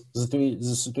course, the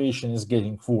situation is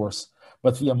getting worse,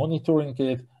 but we are monitoring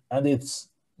it, and it's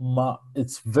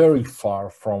very far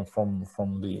from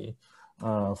the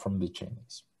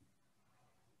Chinese.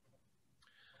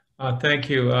 Thank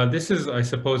you. This is, I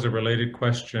suppose, a related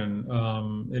question.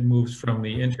 It moves from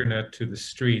the internet to the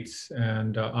streets,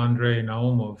 and Andrei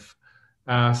Naumov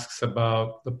asks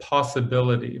about the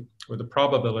possibility or the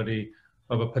probability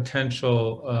of a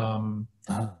potential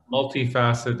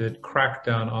multifaceted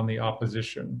crackdown on the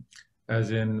opposition, as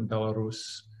in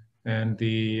Belarus, and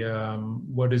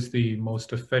what is the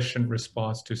most efficient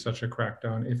response to such a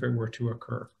crackdown if it were to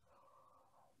occur?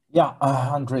 Yeah,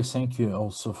 Andrei, thank you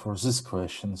also for this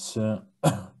question. So,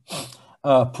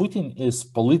 Putin is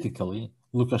politically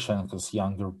Lukashenko's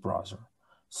younger brother.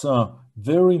 So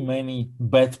very many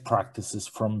bad practices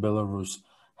from Belarus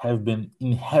have been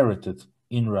inherited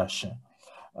in Russia.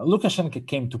 Lukashenko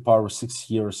came to power 6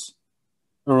 years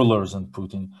earlier than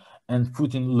Putin, and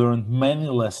Putin learned many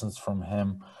lessons from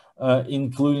him,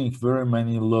 including very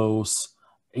many laws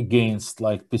against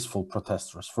like peaceful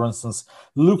protesters. For instance,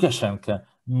 Lukashenko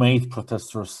made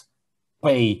protesters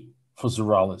pay for the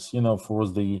rallies, for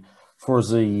the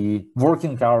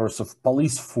working hours of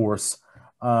police force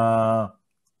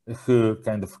who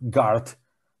kind of guard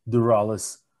the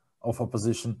rallies of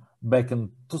opposition back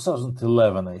in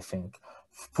 2011, I think.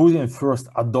 Putin first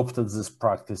adopted this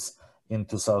practice in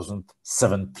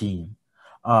 2017,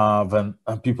 when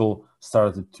people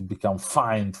started to become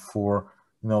fined for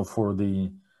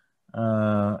the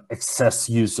excess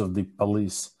use of the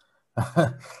police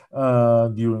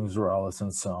during the rallies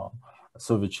and so on.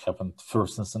 So which happened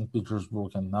first in St.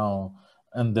 Petersburg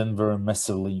and then very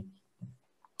massively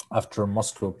after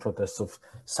Moscow protests of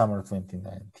summer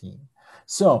 2019.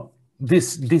 So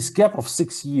this gap of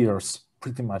 6 years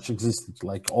pretty much existed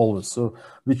like always. So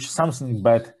which something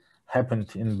bad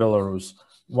happened in Belarus,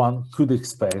 one could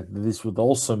expect that this would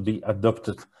also be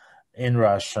adopted in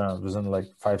Russia within like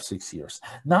 5-6 years.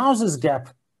 Now this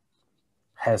gap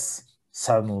has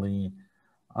suddenly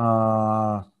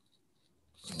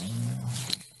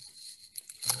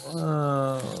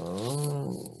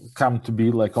come to be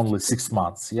like only 6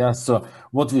 months. Yeah, so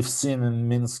what we've seen in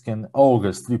Minsk in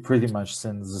August, we pretty much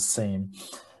seen the same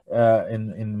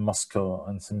in Moscow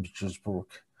and St. Petersburg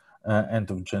end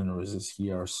of January this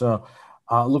year. So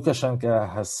Lukashenko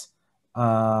has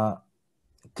taught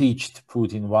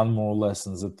Putin one more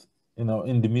lesson that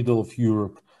in the middle of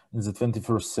Europe in the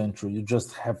 21st century,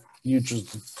 you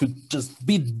could just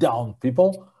beat down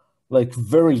people like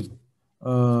very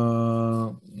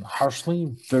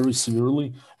harshly, very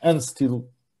severely, and still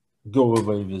go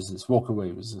away with this, walk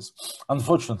away with this.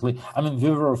 Unfortunately, I mean,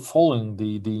 we were following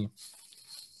the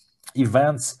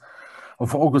events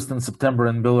of August and September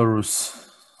in Belarus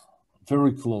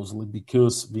very closely,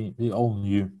 because we all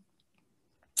knew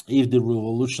if the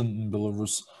revolution in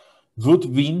Belarus would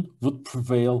win, would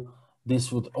prevail,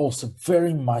 this would also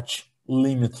very much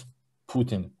limit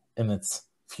Putin in its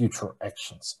future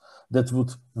actions. That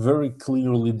would very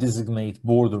clearly designate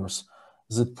borders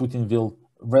that Putin will,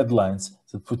 red lines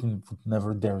that Putin would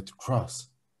never dare to cross.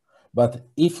 But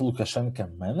if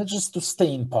Lukashenko manages to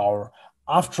stay in power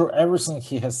after everything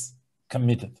he has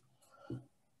committed,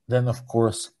 then of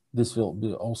course this will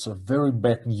be also very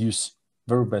bad news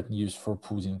for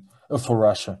Putin, for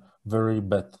Russia, very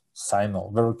bad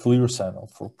signal, very clear signal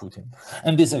for Putin.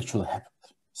 And this actually happened.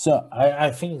 So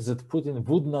I think that Putin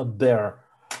would not dare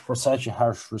for such a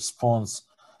harsh response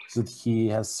that he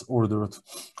has ordered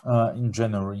in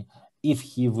January if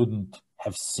he wouldn't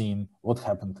have seen what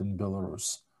happened in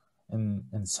Belarus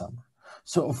in summer.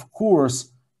 So of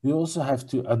course, we also have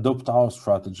to adopt our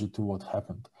strategy to what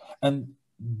happened. And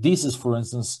this is, for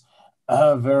instance,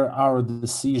 where our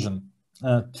decision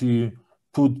to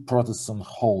put protests on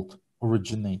hold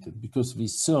originated, because we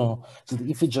saw that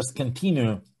if we just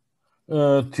continue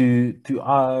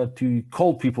to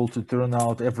call people to turn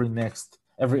out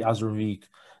every other week,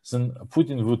 then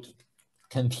Putin would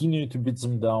continue to beat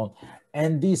them down,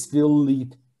 and this will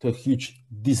lead to a huge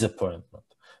disappointment.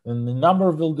 And the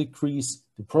number will decrease,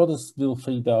 the protests will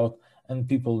fade out, and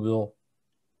people will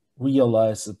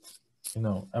realize that, you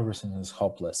know, everything is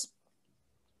hopeless,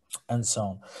 and so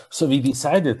on. So we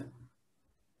decided,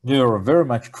 we were very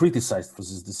much criticized for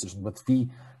this decision, but we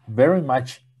very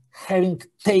much, having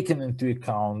taken into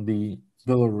account the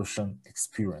Belarusian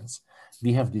experience,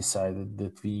 we have decided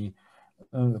that we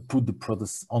put the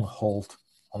protests on hold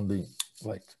on the,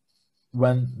 like,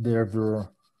 when there were,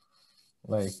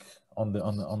 like, on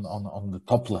the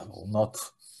top level,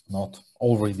 not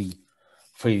already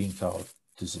fading out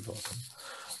to the bottom.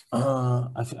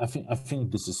 I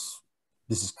think this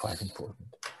is quite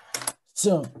important.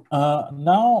 So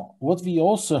now what we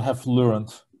also have learned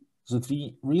is that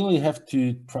we really have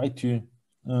to try to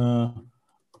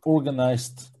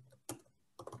organize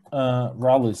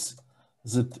rallies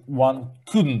that one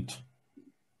couldn't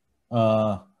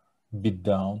beat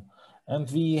down, and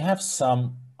we have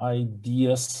some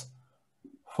ideas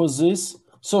for this.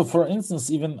 So for instance,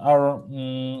 even our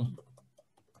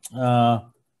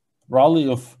rally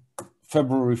of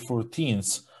February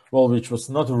 14th, well, which was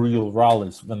not a real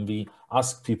rally, when we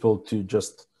asked people to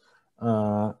just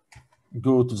go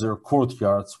to their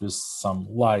courtyards with some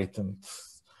light and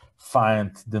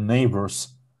find the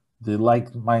neighbors, the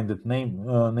like-minded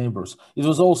neighbors. It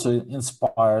was also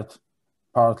inspired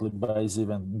partly by the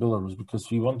event in Belarus, because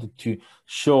we wanted to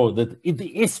show that it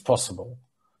is possible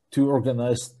to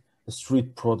organize a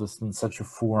street protest in such a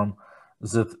form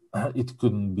that it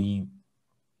couldn't be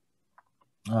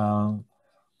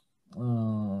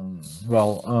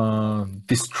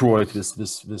destroyed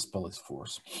with police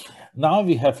force. Now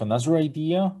we have another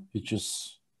idea, which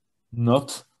is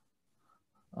not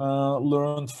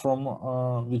learned from,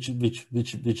 which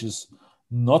is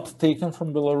not taken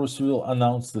from Belarus. We will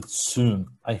announce that soon,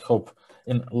 I hope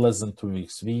in less than 2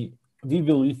 weeks. We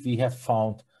believe we have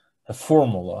found a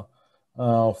formula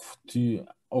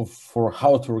for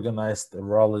how to organize the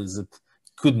rallies that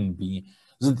couldn't be,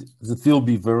 that will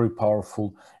be very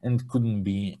powerful and couldn't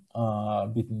be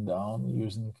beaten down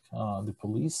using the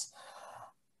police.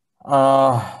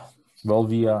 Well,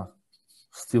 we are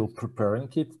still preparing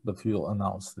it, but we'll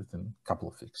announce it in a couple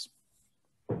of weeks.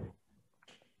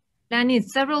 Leonid,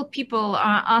 several people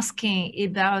are asking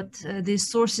about the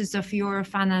sources of your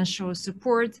financial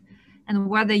support and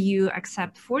whether you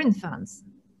accept foreign funds.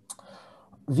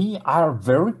 We are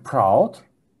very proud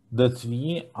that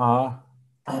we are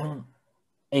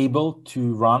able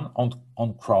to run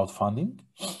on crowdfunding.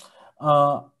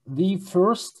 We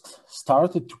first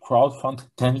started to crowdfund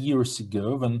 10 years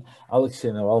ago when Alexei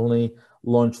Navalnyi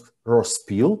launched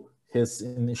Rospil, his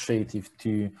initiative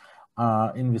to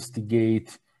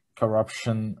investigate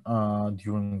corruption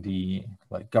during the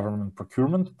government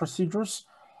procurement procedures.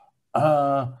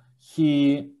 I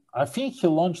think he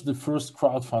launched the first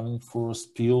crowdfunding for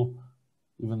Rospil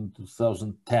even in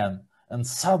 2010, and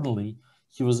suddenly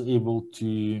he was able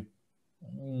to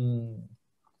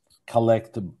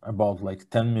collect about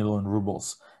 10 million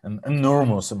rubles, an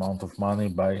enormous amount of money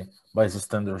by the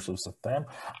standards of the time.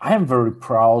 I am very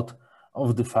proud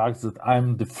of the fact that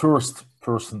I'm the first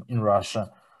person in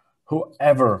Russia who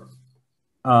ever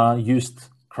used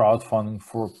crowdfunding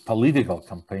for political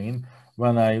campaign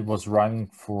when I was running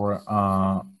for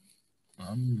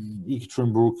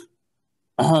Ekaterinburg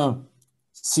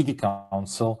City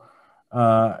Council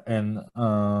in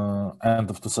end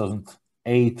of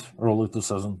 2008, early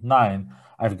 2009.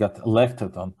 I've got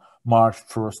elected on March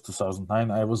 1st,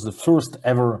 2009. I was the first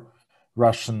ever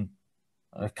Russian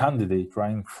candidate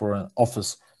running for an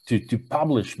office to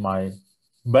publish my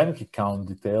bank account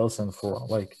details and for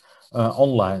like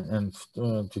online and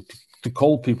to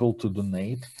call people to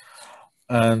donate.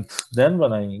 And then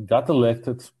when I got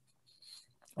elected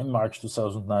in March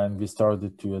 2009, we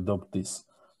started to adopt this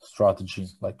strategy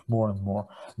like more and more.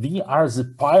 We are the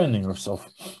pioneers of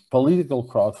political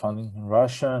crowdfunding in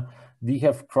Russia. We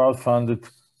have crowdfunded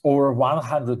over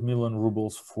 100 million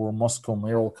rubles for Moscow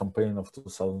mayoral campaign of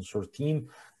 2013.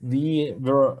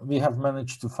 We have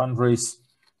managed to fundraise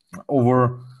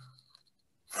over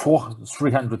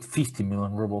 350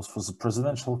 million rubles for the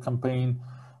presidential campaign,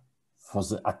 for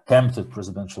the attempted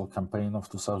presidential campaign of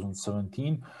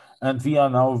 2017. And we are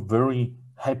now very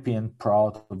happy and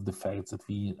proud of the fact that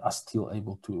we are still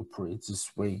able to operate this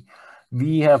way.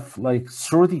 We have like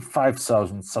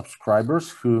 35,000 subscribers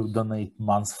who donate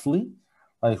monthly,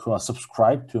 like who are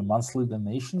subscribed to monthly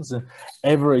donations. The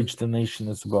average donation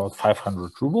is about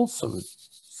 500 rubles, so it's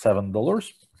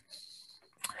 $7.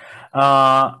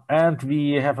 And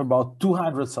we have about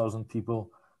 200,000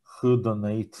 people who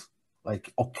donate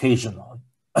like occasionally,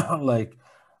 like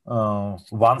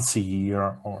once a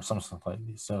year or something like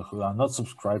this, so who are not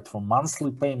subscribed for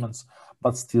monthly payments,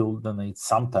 but still donate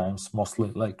sometimes,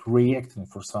 mostly like reacting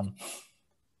for some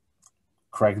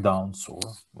crackdowns or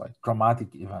like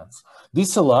dramatic events.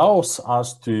 This allows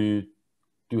us to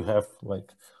have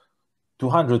like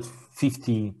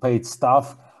 250 paid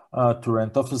staff, to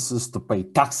rent offices, to pay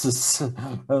taxes,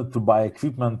 to buy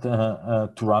equipment,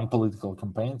 to run political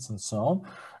campaigns, and so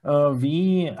on.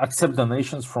 We accept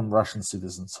donations from Russian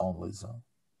citizens only. So.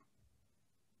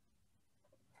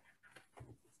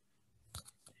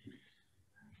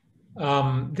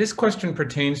 This question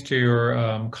pertains to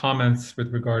your comments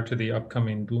with regard to the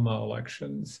upcoming Duma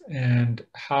elections and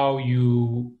how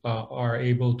you are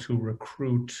able to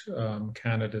recruit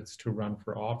candidates to run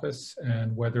for office,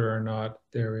 and whether or not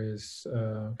there is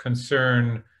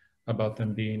concern about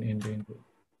them being in danger.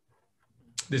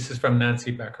 This is from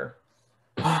Nancy Becker.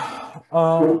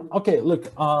 Okay,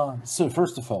 look, so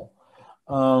first of all,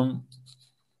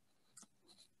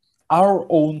 our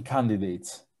own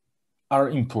candidates are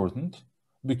important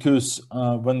because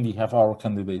when we have our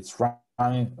candidates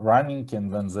running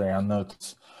and when they are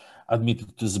not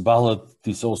admitted to the ballot,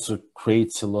 this also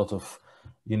creates a lot of,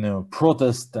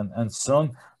 protest and so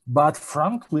on. But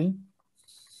frankly,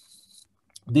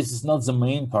 this is not the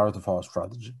main part of our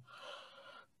strategy.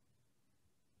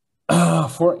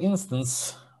 For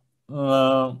instance,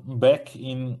 back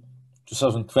in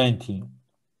 2020,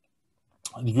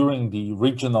 during the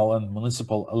regional and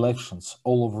municipal elections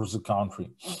all over the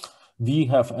country, we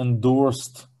have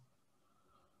endorsed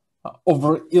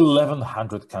over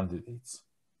 1,100 candidates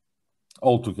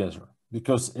altogether,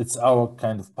 because it's our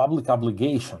kind of public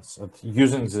obligations that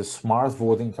using the smart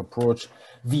voting approach,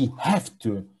 we have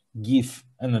to give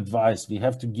an advice, we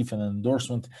have to give an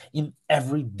endorsement in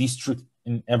every district,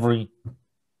 in every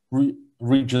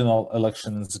regional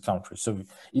election in the country. So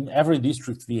in every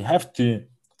district, we have to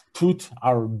put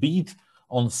our bid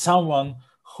on someone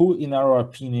who, in our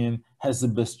opinion, has the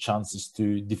best chances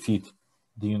to defeat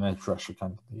the United Russia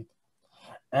candidate.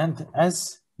 And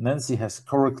as Nancy has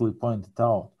correctly pointed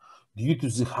out, due to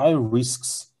the high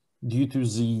risks, due to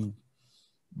the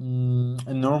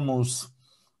enormous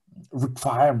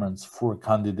requirements for a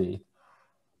candidate,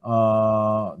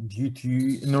 due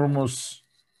to enormously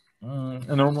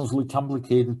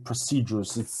complicated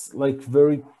procedures, it's like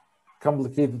very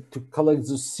complicated to collect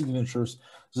the signatures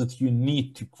that you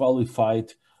need to qualify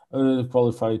to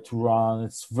run.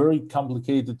 It's very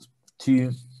complicated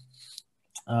to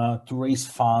raise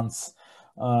funds.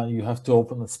 You have to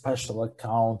open a special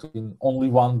account in only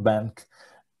one bank,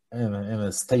 in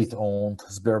a state-owned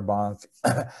Sberbank,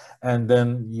 and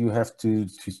then you have to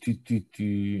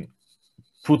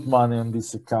put money on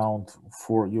this account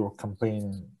for your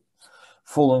campaign,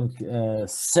 following a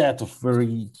set of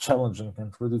very challenging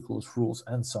and ridiculous rules,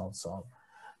 and so on, so on.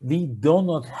 We do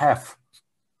not have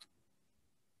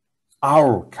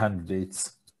our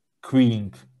candidates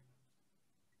queuing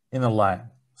in a line.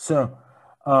 So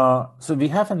we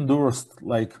have endorsed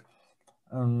like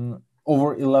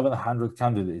over 1,100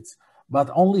 candidates, but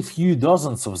only few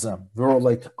dozens of them were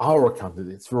like our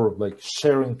candidates, were like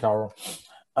sharing our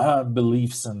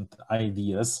beliefs and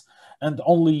ideas. And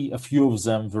only a few of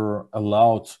them were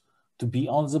allowed to be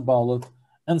on the ballot,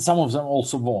 And some of them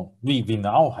also won. We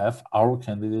now have our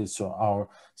candidates. So our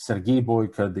Sergei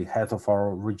Boyko, the head of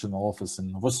our regional office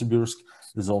in Novosibirsk,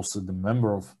 is also the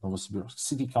member of Novosibirsk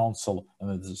City Council, and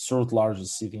it's the third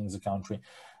largest city in the country.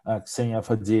 Ksenia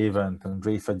Fadeyeva and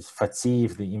Andrei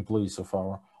Fatseev, the employees of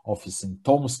our office in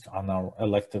Tomsk, are now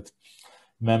elected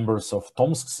members of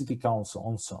Tomsk City Council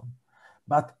and so on.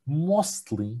 But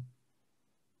mostly,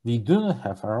 we do not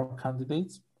have our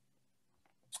candidates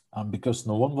because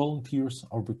no one volunteers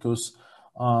or because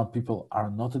people are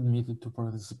not admitted to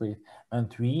participate, and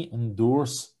we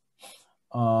endorse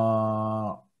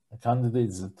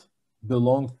candidates that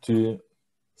belong to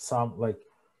some like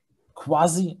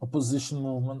quasi-opposition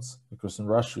movements, because in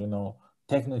Russia, you know,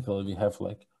 technically we have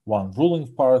like one ruling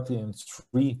party and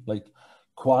three like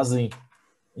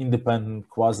quasi-independent,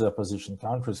 quasi-opposition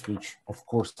countries, which of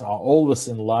course are always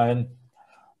in line,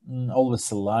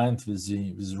 always aligned with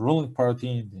the ruling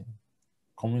party, the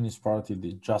Communist Party,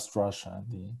 the Just Russia, and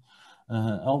the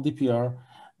LDPR.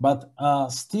 But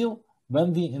still,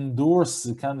 when we endorse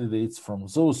the candidates from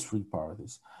those three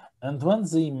parties, and when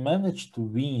they manage to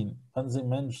win, when they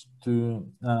manage to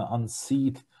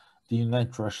unseat the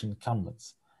United Russian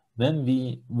incumbents, then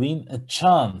we win a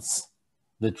chance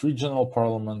that regional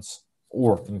parliaments,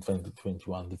 or in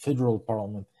 2021, the federal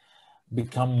parliament,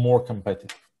 become more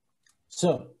competitive. So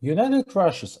United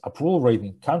Russia's approval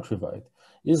rating countrywide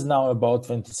is now about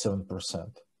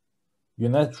 27%.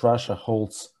 United Russia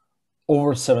holds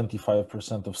over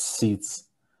 75% of seats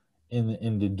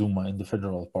in the Duma, in the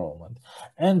federal parliament.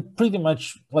 And pretty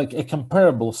much like a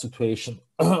comparable situation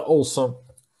also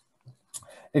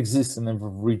exists in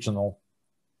every regional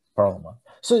parliament.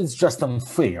 So it's just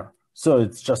unfair. So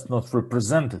it's just not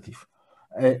representative.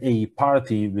 A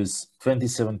party with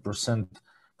 27%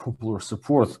 popular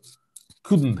support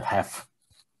couldn't have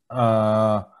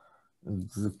the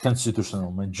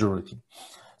constitutional majority.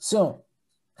 So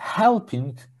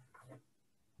helping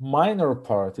minor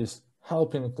parties,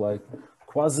 helping like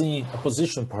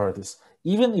quasi-opposition parties,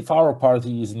 even if our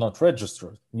party is not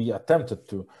registered. We attempted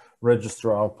to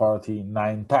register our party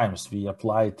 9 times. We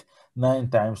applied 9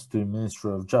 times to the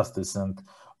Ministry of Justice, and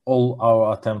all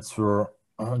our attempts were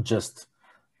just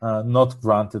not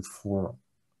granted for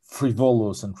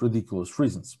frivolous and ridiculous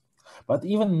reasons. But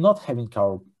even not having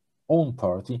our own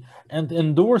party and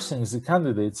endorsing the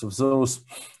candidates of those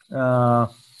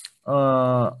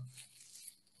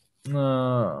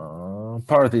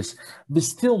parties, we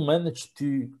still managed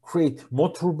to create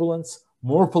more turbulence,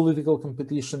 more political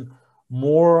competition,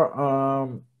 more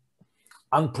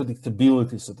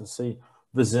unpredictability, so to say,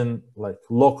 within like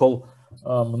local,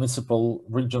 municipal,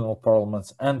 regional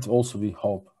parliaments, and also we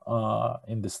hope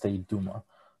in the State Duma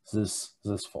this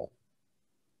fall.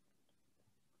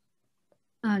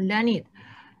 Leonid,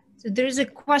 so there's a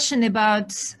question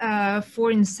about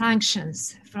foreign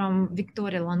sanctions from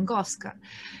Victoria Longovska.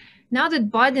 Now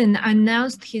that Biden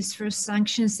announced his first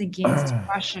sanctions against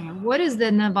Russia, what is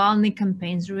the Navalny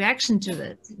campaign's reaction to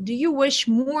that? Do you wish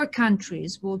more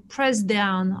countries will press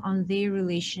down on their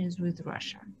relations with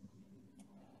Russia?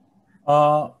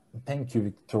 Thank you,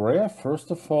 Victoria. First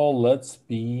of all, let's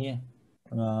be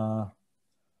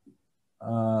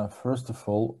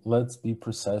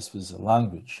precise with the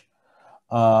language.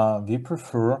 We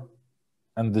prefer,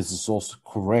 and this is also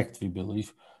correct, we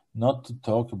believe, not to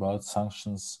talk about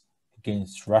sanctions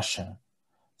against Russia.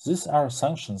 These are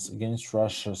sanctions against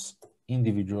Russia's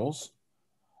individuals,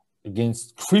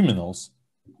 against criminals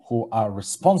who are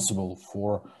responsible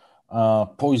for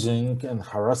poisoning and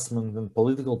harassment and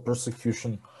political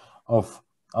persecution of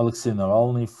Alexei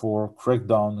Navalny, for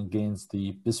crackdown against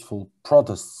the peaceful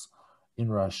protests in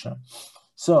Russia.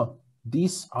 So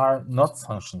these are not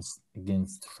sanctions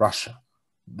against Russia.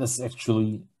 This is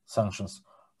actually sanctions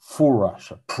for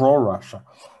Russia, pro-Russia,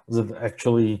 that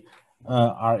actually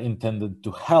are intended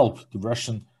to help the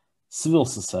Russian civil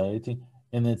society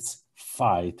in its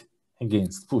fight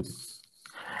against Putin.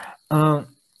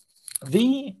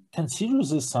 We consider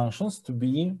these sanctions to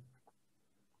be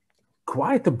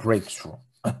quite a breakthrough,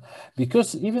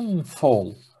 because even in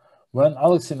fall, when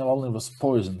Alexei Navalny was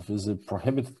poisoned with a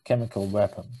prohibited chemical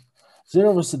weapon,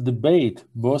 there was a debate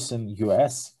both in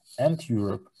US and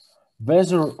Europe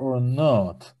whether or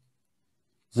not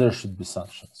there should be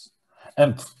sanctions.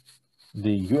 And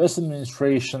the US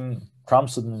administration,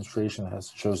 Trump's administration, has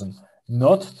chosen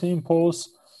not to impose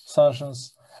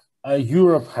sanctions.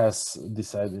 Europe has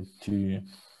decided to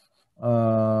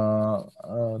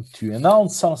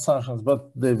announce some sanctions,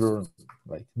 but they were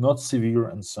like not severe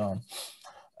and so on,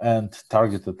 and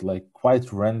targeted like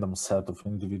quite random set of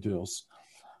individuals.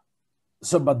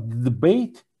 So, but the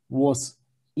debate was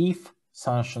if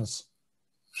sanctions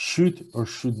should or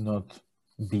should not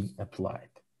be applied.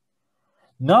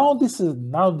 Now this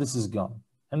is gone,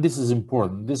 and this is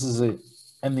important. This is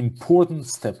an important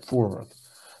step forward,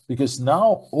 because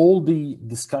now all the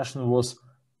discussion was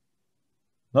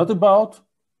not about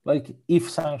like if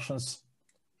sanctions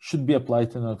should be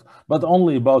applied or not, but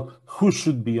only about who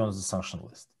should be on the sanction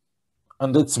list.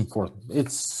 And that's important.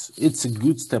 It's a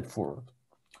good step forward.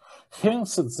 Having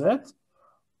said that,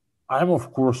 I'm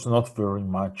of course not very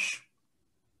much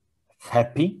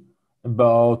happy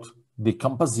about the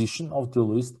composition of the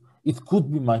list. It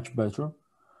could be much better.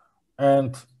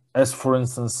 And as for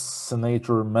instance,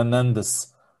 Senator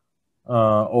Menendez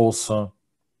also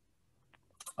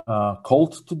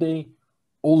called today,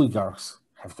 oligarchs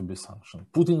have to be sanctioned.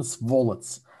 Putin's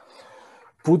wallets,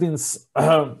 Putin's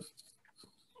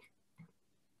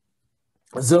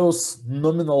those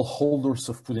nominal holders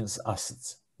of Putin's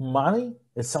assets. Money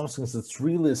is something that's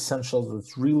really essential,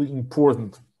 that's really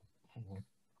important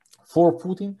for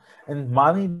Putin. And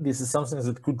money, this is something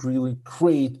that could really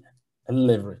create a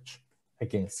leverage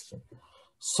against him.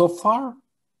 So far,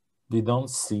 we don't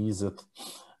see that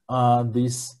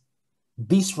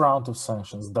this round of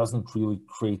sanctions doesn't really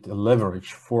create a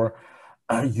leverage for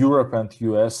Europe and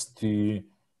US to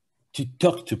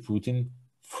talk to Putin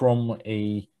from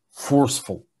a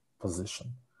forceful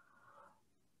position.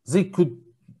 They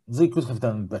could have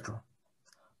done better,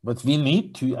 but we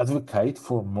need to advocate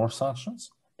for more sanctions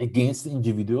against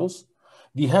individuals.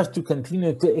 We have to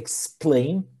continue to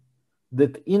explain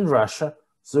that in Russia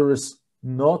there is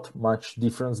not much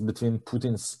difference between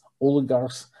Putin's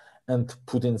oligarchs and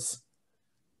Putin's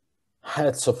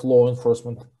heads of law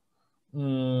enforcement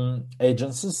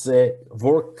agencies. They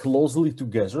work closely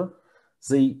together.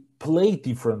 They play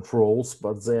different roles,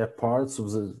 but they are parts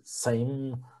of the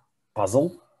same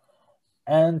puzzle.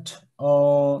 And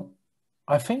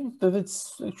I think that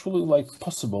it's actually like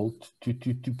possible to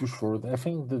push forward. I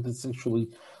think that it's actually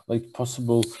like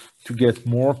possible to get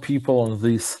more people on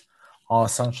this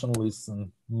sanction list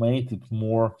and make it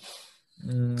more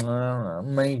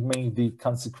make the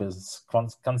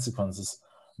consequences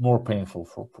more painful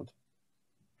for Putin.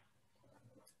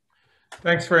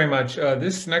 Thanks very much.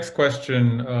 This next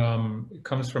question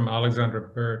comes from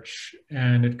Alexander Birch,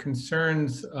 and it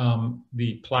concerns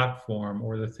the platform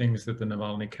or the things that the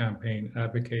Navalny campaign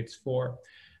advocates for,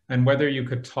 and whether you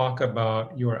could talk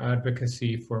about your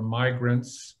advocacy for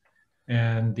migrants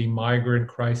and the migrant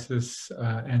crisis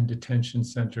and detention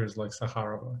centers like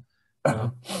Sakharova,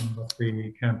 and what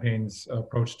the campaign's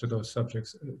approach to those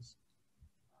subjects is.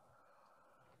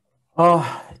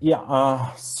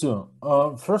 So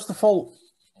first of all,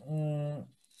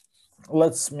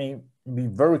 let me be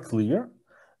very clear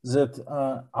that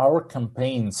our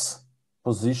campaign's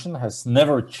position has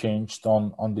never changed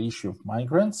on the issue of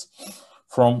migrants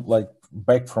from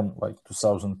back from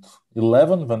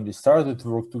 2011 when we started to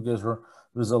work together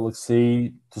with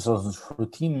Alexei,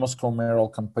 2013 Moscow mayoral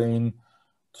campaign,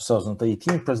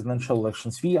 2018 presidential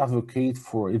elections. We advocate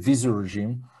for a visa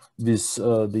regime with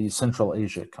the Central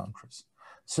Asia countries.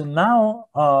 So now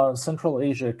Central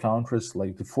Asia countries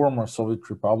like the former Soviet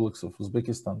republics of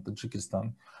Uzbekistan,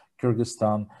 Tajikistan,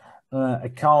 Kyrgyzstan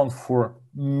account for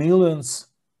millions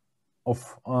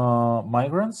of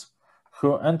migrants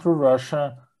who enter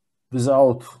Russia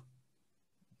without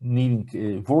needing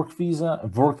a work visa, a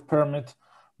work permit,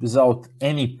 without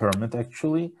any permit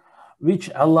actually,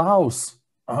 which allows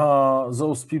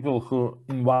those people who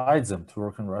invite them to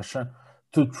work in Russia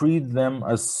to treat them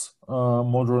as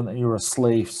modern era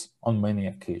slaves on many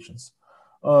occasions.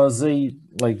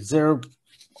 Their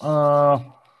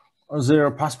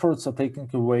passports are taken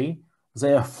away.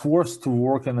 They are forced to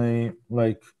work in a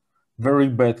very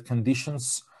bad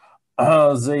conditions.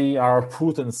 They are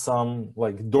put in some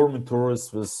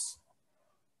dormitories with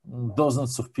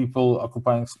dozens of people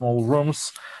occupying small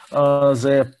rooms.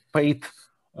 They are paid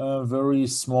very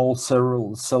small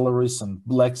salaries and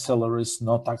black salaries,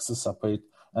 no taxes are paid,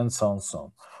 and so on and so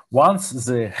on. Once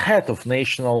the head of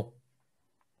the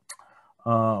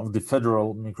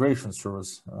Federal Migration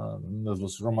Service, that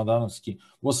was Ramadanovsky,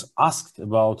 was asked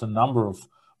about a number of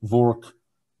work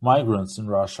migrants in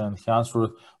Russia, and he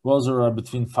answered, well, there are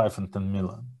between 5 and 10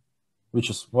 million, which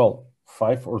is, well,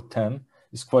 5 or 10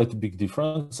 is quite a big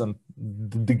difference, and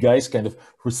the guy is kind of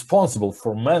responsible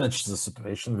for managing the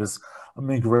situation with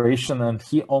migration, and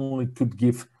he only could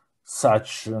give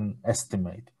such an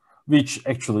estimate, which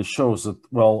actually shows that,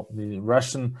 well, the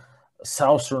Russian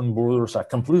southern borders are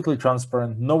completely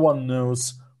transparent. No one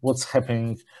knows what's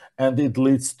happening, and it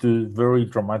leads to very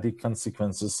dramatic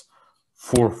consequences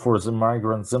for the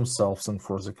migrants themselves and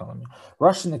for the economy.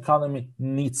 Russian economy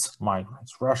needs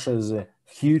migrants. Russia is a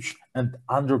huge and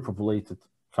underpopulated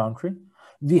country.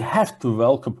 We have to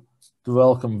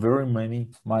welcome very many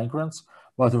migrants,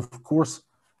 but of course,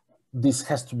 this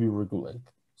has to be regulated.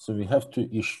 So we have to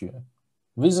issue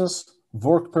visas,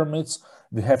 work permits.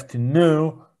 We have to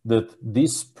know that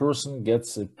this person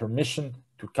gets a permission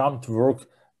to come to work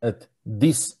at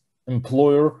this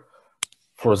employer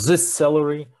for this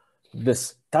salary.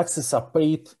 This taxes are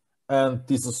paid, and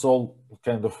this is all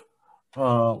kind of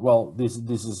well, this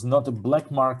is not a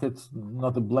black market,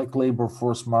 not a black labor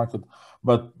force market,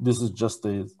 but this is just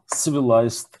a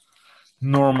civilized,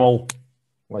 normal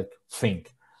like thing.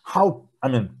 How, I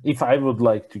mean, if I would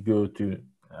like to go to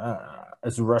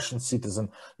as a Russian citizen,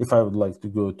 if I would like to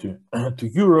go to to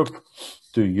Europe,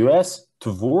 to US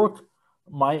to work,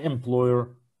 my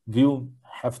employer will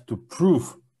have to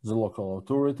prove the local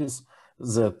authorities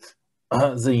that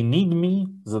they need me,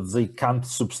 that they can't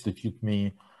substitute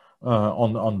me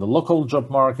on the local job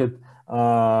market.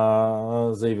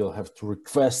 They will have to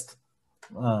request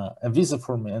a visa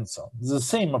for me and so on. The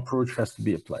same approach has to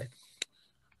be applied.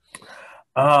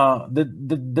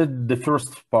 The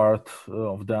first part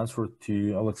of the answer to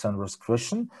Alexandra's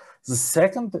question. The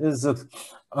second is that,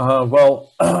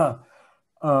 well,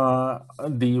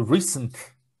 the recent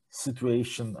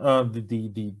situation,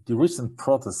 the recent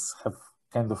protests have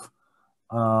kind of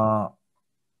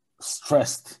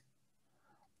stressed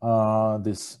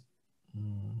this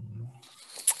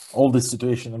all this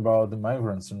situation about the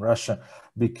migrants in Russia,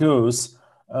 because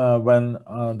when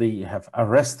they have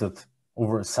arrested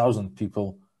over 1,000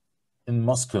 people in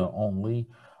Moscow only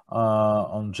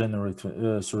on January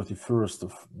 31st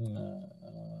of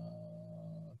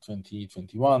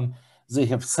 2021, they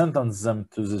have sentenced them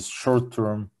to this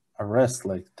short-term arrest,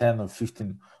 like 10 or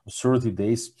 15 or 30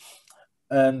 days.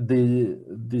 And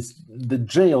the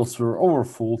jails were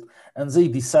overfull, and they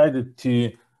decided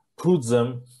to put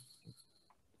them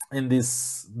in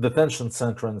this detention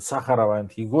center in Sakharova and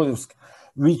Yegorivsk,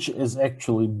 which is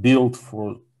actually built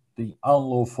for the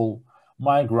unlawful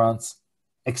migrants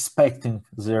expecting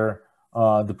their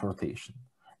deportation.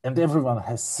 And everyone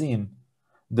has seen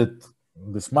that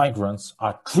these migrants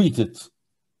are treated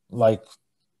like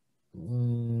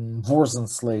worse than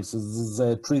slaves.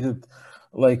 They're treated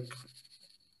like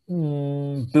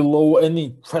below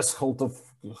any threshold of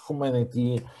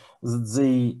humanity.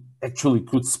 They actually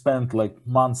could spend like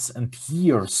months and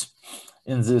years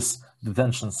in these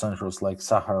detention centers like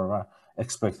Sakharova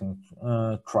expecting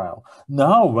trial.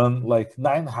 Now when like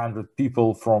 900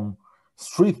 people from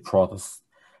street protests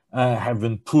have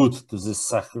been put to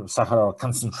this Sakharova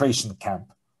concentration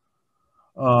camp,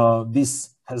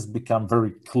 this has become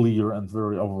very clear and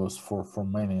very obvious for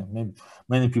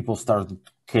many people started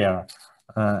to care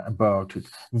about it.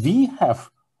 We have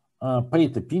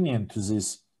paid opinion to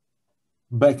this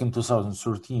back in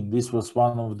 2013. This was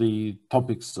one of the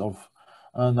topics of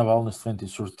Navalny's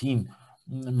 2013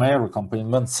 mayoral campaign,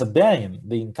 when Sobyanin,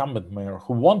 the incumbent mayor,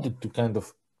 who wanted to kind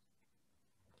of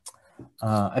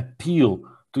appeal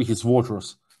to his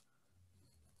voters,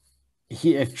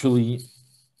 he actually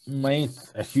made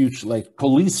a huge like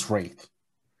police raid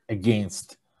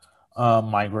against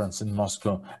migrants in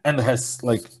Moscow, and has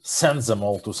like sent them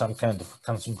all to some kind of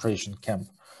concentration camp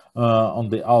on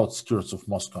the outskirts of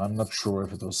Moscow. I'm not sure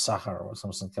if it was Sakharov or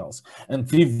something else. And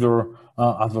we were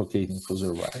advocating for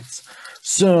their rights.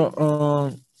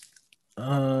 So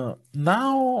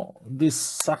now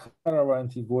this Sakharov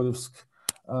and Yegorivsk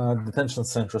detention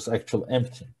center is actually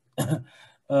empty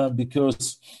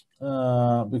because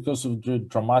of the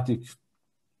dramatic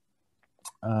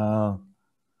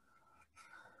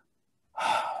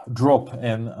drop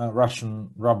in Russian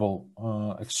ruble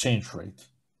exchange rate.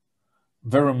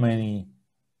 Very many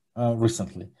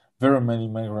recently, very many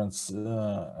migrants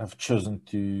have chosen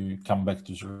to come back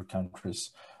to their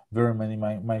countries. Very many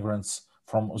migrants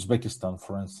from Uzbekistan,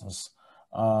 for instance,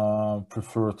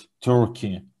 preferred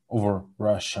Turkey over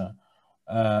Russia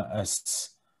as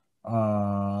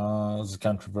the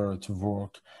country where to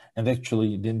work. And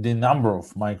actually, the number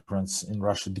of migrants in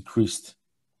Russia decreased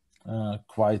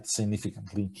quite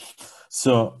significantly.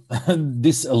 So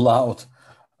this allowed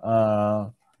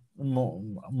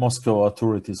Moscow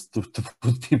authorities to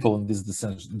put people in this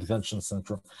detention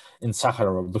center in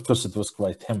Sakharov, because it was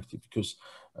quite empty, because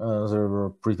there were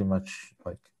pretty much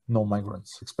like no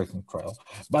migrants expecting trial.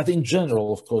 But in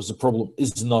general, of course, the problem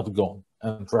is not gone,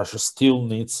 and Russia still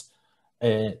needs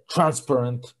a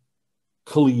transparent,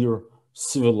 clear,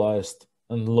 civilized,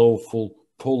 and lawful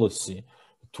policy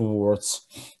towards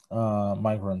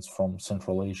migrants from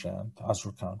Central Asia and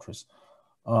other countries.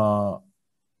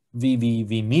 we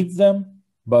need them,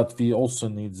 but we also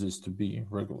need this to be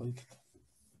regulated.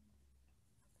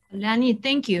 Leonid,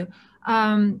 thank you.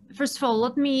 First of all,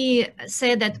 let me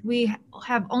say that we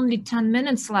have only 10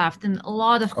 minutes left and a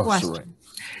lot of questions. Sorry.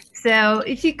 So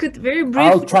if you could very briefly...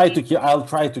 I'll try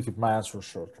to keep my answer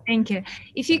short. Thank you.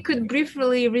 If you could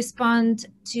briefly respond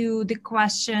to the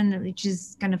question, which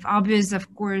is kind of obvious,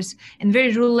 of course, and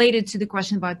very related to the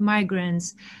question about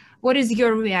migrants. What is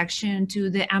your reaction to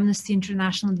the Amnesty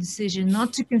International decision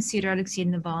not to consider Alexei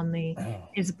Navalny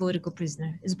as a political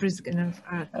prisoner, as a prisoner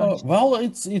of conscience? Well,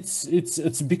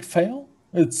 it's a big fail.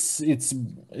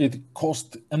 It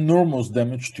caused enormous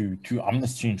damage to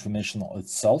Amnesty International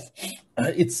itself.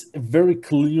 It's very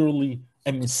clearly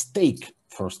a mistake.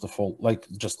 First of all, like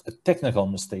just a technical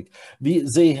mistake.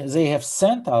 They have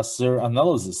sent us their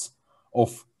analysis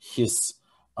of his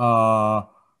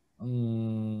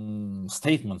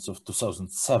statements of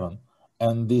 2007,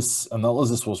 and this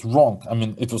analysis was wrong. I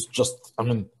mean, it was just. I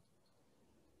mean,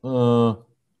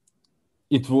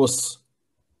 it was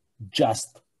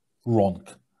just wrong.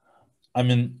 I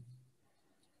mean,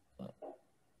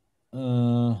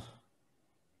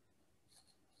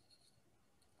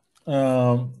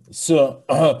 so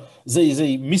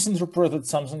they misinterpreted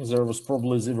something. They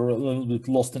were a little bit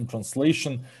lost in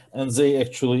translation, and they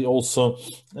actually also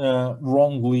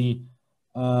wrongly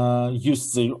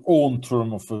used their own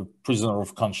term of a prisoner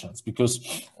of conscience. Because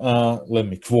let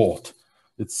me quote.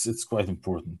 It's quite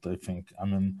important, I think. I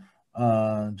mean,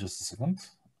 just a second.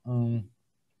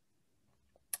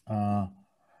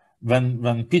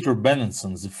 When Peter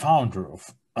Benenson, the founder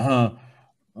of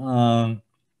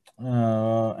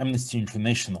Amnesty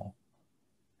International,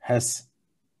 has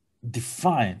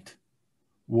defined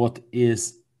what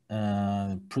is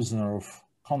a prisoner of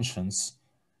conscience,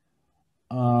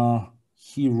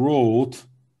 he wrote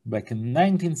back in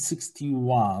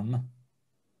 1961,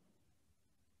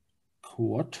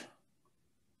 quote,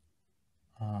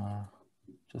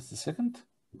 just a second,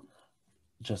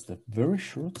 just a very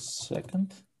short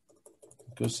second,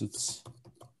 because it's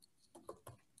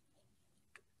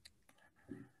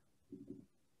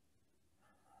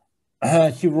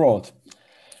he wrote,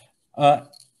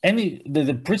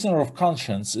 the prisoner of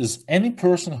conscience is any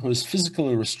person who is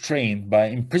physically restrained by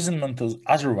imprisonment or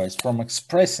otherwise from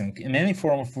expressing in any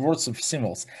form of words or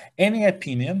symbols any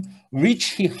opinion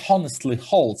which he honestly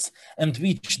holds and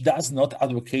which does not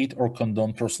advocate or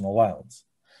condone personal violence.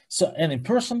 So any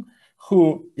person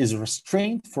who is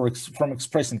restrained from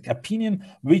expressing opinion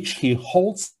which he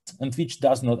holds and which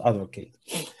does not advocate.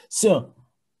 So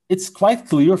it's quite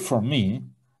clear for me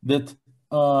that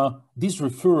this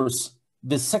refers,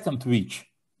 the second which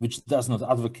does not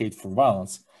advocate for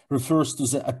violence, refers to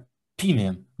the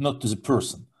opinion, not to the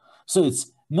person. So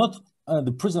it's not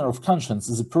the prisoner of conscience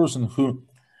is a person who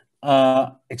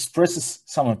expresses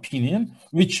some opinion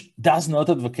which does not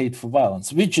advocate for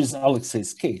violence, which is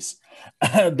Alexei's case.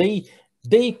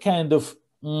 They kind of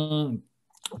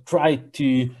try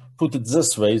to put it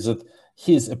this way, that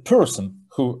he is a person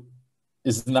who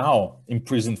is now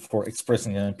imprisoned for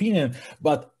expressing an opinion,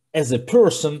 but as a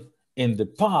person in the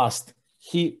past,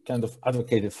 he kind of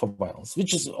advocated for violence,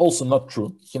 which is also not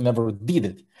true. He never did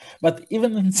it. But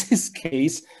even in this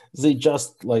case, they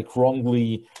just like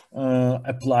wrongly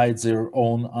applied their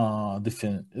own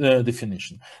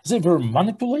definition. They were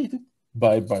manipulated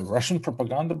by Russian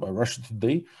propaganda, by Russia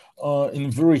Today,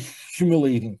 in very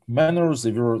humiliating manners.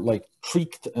 They were like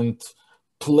tricked and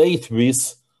played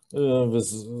with this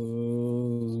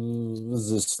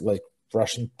like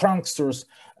Russian pranksters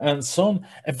and so on.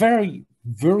 A very,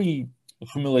 very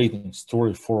humiliating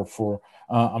story for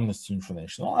Amnesty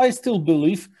International. I still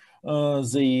believe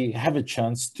they have a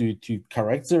chance to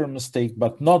correct their mistake,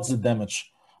 but not the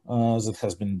damage that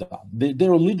has been done.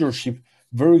 Their leadership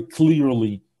very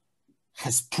clearly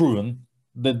has proven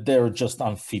that they're just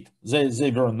unfit.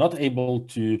 They were not able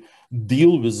to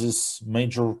deal with this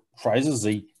major crisis.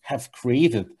 They have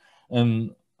created a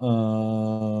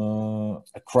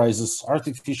crisis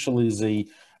artificially. They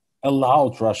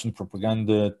allowed Russian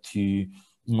propaganda to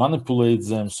manipulate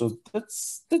them. So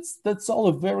that's all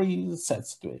a very sad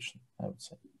situation, I would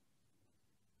say.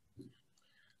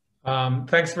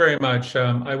 Thanks very much.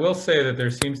 I will say that there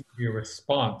seems to be a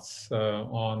response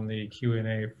on the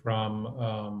Q&A from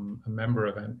a member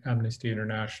of Amnesty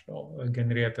International,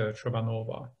 Henrietta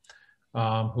Trobanova,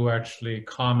 who actually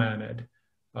commented,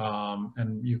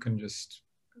 and you can just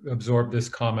absorb this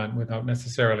comment without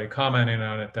necessarily commenting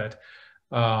on it, that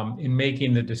in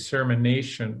making the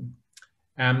discrimination,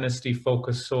 Amnesty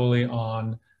focused solely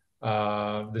on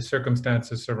the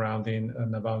circumstances surrounding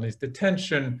Navalny's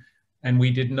detention, and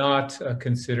we did not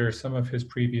consider some of his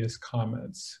previous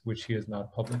comments, which he has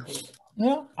not publicly.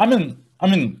 Yeah, I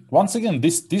mean, once again,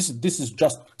 this is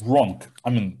just wrong. I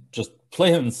mean, just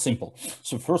plain and simple.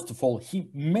 So first of all, he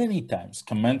many times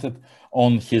commented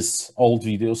on his old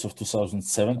videos of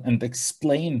 2007 and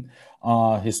explained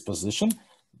his position.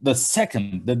 The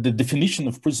second, the definition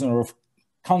of prisoner of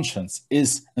conscience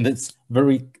is, and it's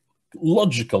very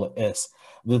logical, is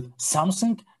that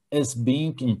something is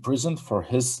being imprisoned for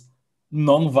his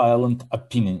non-violent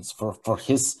opinions, for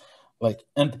his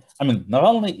and I mean,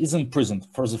 Navalny is imprisoned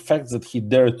for the fact that he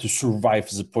dared to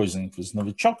survive the poisoning with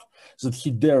Novichok, that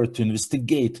he dared to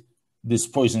investigate this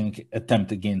poisoning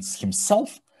attempt against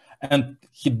himself, and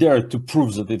he dared to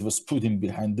prove that it was Putin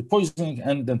behind the poisoning,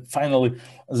 and then finally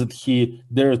that he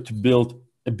dared to build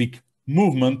a big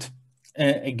movement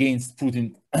against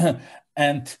Putin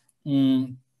and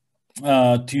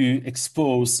to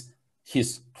expose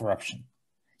his corruption.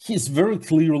 He is very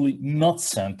clearly not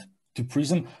sent to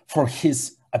prison for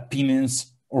his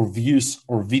opinions or views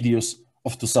or videos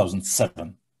of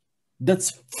 2007.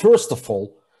 That's, first of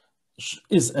all,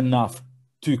 is enough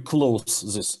to close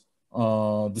this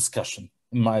discussion,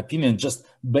 in my opinion, just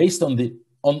based on the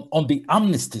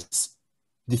amnesty's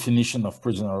definition of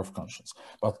prisoner of conscience.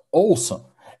 But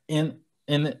also in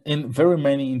very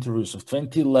many interviews of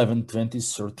 2011,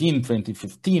 2013,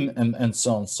 2015, and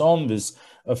so on, with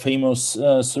a famous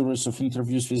series of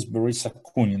interviews with Boris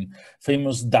Akunin,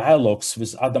 famous dialogues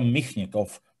with Adam Michnik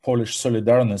of Polish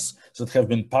Solidarność that have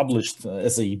been published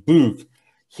as a book.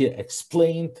 He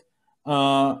explained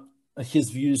his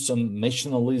views on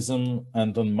nationalism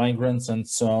and on migrants and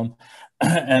so on,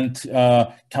 and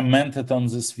commented on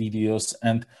these videos,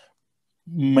 and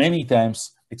many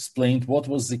times explained what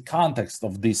was the context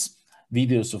of these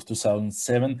videos of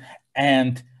 2007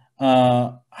 and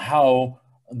how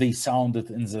they sounded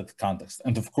in that context.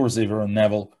 And of course, they were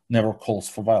never calls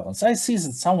for violence. I see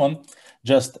that someone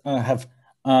just have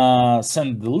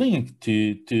sent the link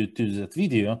to that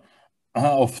video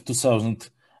of 2000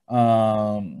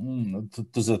 to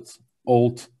that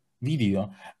old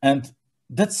video, and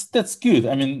that's good.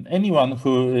 I mean, anyone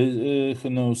who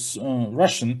knows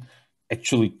Russian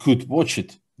actually could watch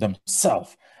it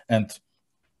themselves and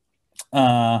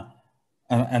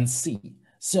see.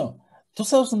 So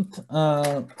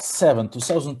 2007,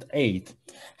 2008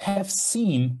 have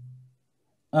seen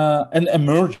an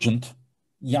emergent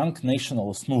young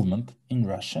nationalist movement in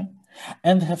Russia,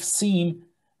 and have seen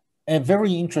a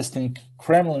very interesting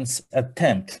Kremlin's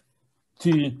attempt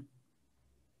to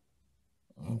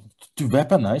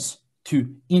weaponize,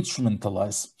 to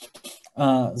instrumentalize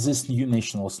this new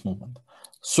nationalist movement.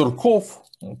 Surkov,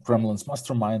 Kremlin's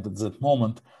mastermind at that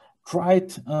moment,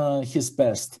 tried his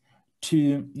best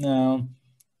to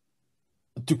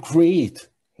create,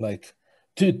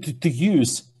 to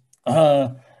use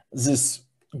these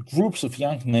groups of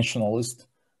young nationalists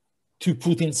to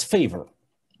Putin's favor.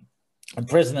 A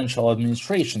presidential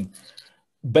administration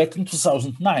back in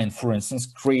 2009, for instance,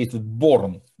 created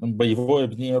BORN, Боевое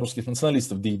объединение русских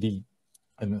националистов,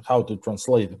 I mean, how to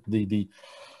translate it, the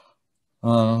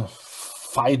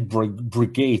fight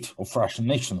brigade of Russian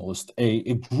nationalists,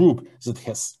 a group that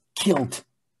has killed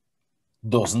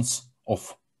dozens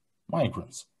of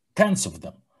migrants, tens of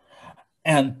them.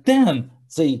 And then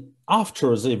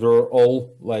after they were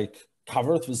all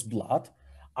covered with blood,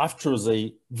 after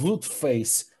they would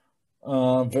face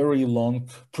very long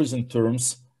prison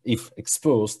terms if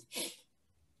exposed,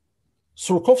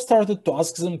 Surkov started to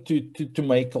ask them to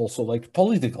make also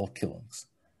political killings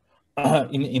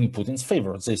in Putin's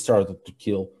favor. They started to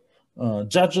kill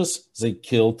judges. They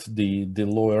killed the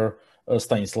lawyer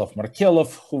Stanislav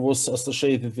Markelov, who was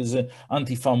associated with the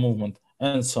Antifa movement,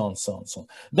 and so on, so on, so on.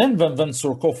 Then when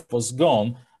Surkov was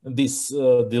gone,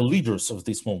 the leaders of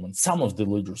this movement, some of the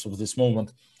leaders of this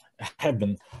movement, have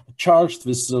been charged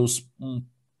with those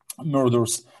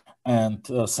murders and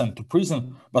sent to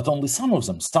prison, but only some of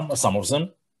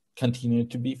them continue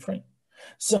to be free.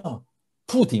 So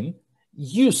Putin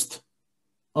used,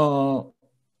 so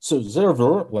there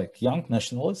were young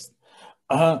nationalists,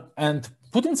 and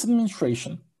Putin's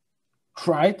administration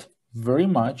tried very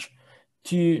much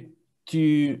to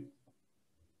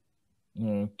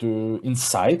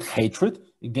incite hatred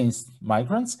against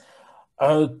migrants,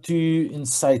 to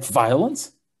incite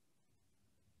violence,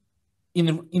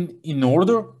 in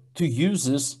order to use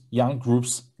these young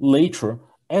groups later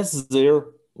as their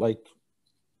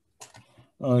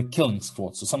killing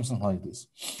squads or something like this.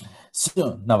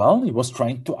 So Navalny was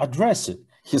trying to address it.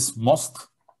 His most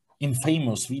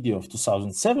infamous video of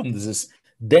 2007, this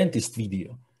dentist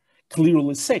video,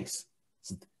 clearly says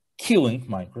that killing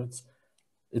migrants,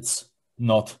 it's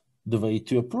not the way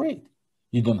to operate.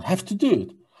 You don't have to do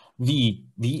it. We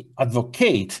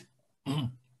advocate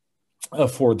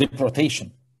for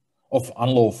deportation of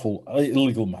unlawful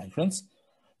illegal migrants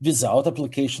without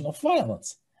application of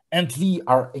violence. And we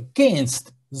are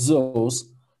against those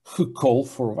who call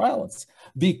for violence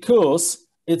because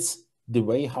it's the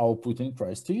way how Putin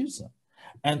tries to use them.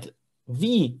 And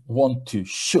we want to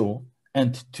show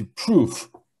and to prove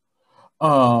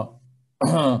that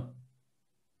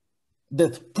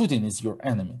Putin is your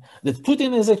enemy, that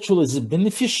Putin is actually the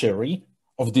beneficiary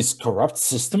of this corrupt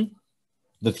system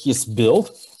that he's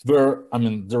built, where, I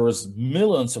mean, there is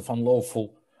millions of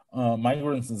unlawful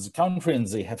migrants in the country, and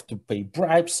they have to pay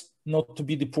bribes not to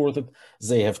be deported.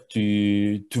 They have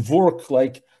to work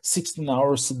like 16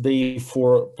 hours a day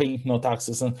for paying no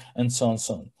taxes and so on and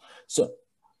so on. So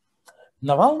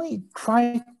Navalny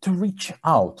tried to reach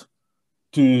out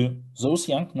to those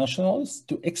young nationalists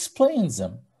to explain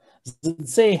them that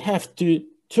they have to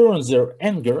turn their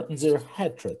anger and their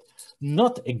hatred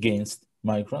not against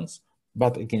migrants,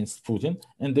 but against Putin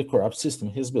and the corrupt system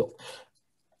he's built.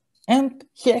 And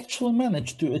he actually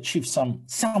managed to achieve some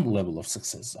level of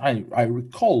success. I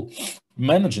recall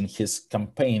managing his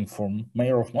campaign for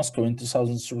mayor of Moscow in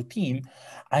 2013.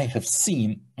 I have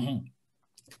seen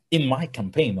in my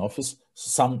campaign office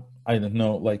some, I don't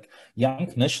know, like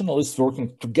young nationalists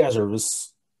working together with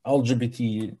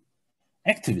LGBT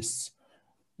activists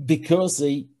because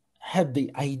they had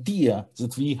the idea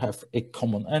that we have a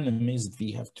common enemy, that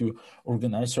we have to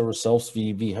organize ourselves,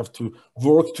 we have to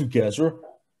work together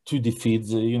to defeat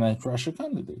the United Russia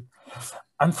candidate.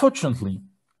 Unfortunately,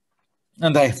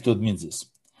 and I have to admit this,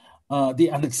 the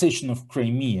annexation of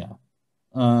Crimea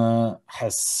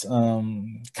has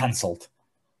cancelled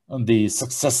the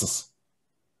successes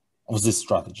of this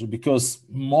strategy because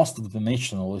most of the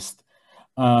nationalists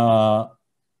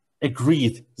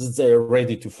agreed that they are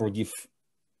ready to forgive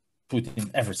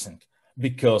Putin everything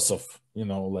because of, you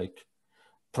know, like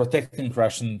protecting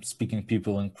Russian-speaking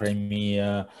people in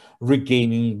Crimea,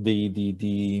 regaining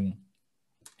the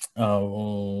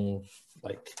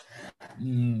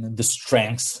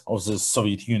strengths of the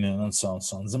Soviet Union and so on and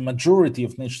so on. The majority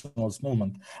of nationalist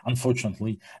movement,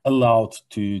 unfortunately, allowed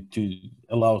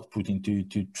Putin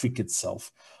to trick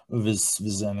itself with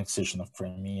the annexation of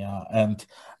Crimea, and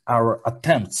our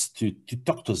attempts to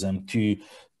talk to them, to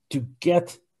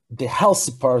get the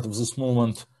healthy part of this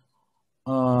movement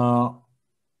to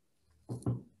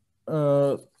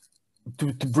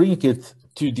bring it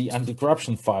to the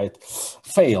anti-corruption fight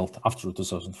failed after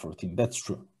 2014. That's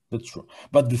true. That's true.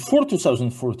 But before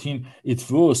 2014, it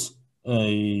was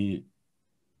a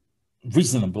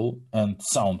reasonable and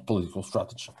sound political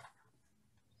strategy.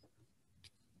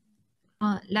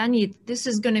 Leonid, this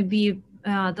is going to be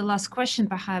the last question,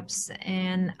 perhaps,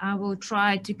 and I will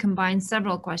try to combine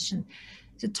several questions.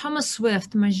 So Thomas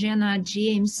Swift, Marjana,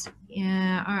 James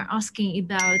are asking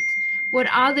about what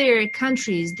other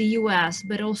countries, the US,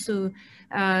 but also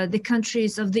the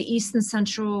countries of the East and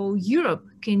Central Europe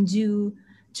can do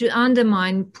to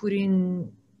undermine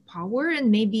Putin's power and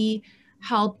maybe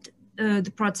help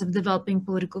the process of developing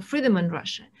political freedom in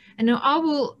Russia. And I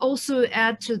will also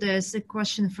add to this a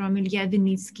question from Ilya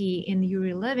Vinitsky and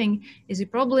Yuri Levin. As you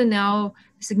probably know,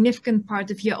 a significant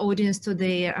part of your audience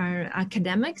today are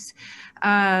academics,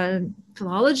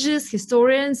 philologists,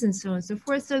 historians, and so on and so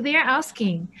forth. So they're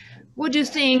asking, what do you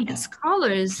think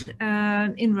scholars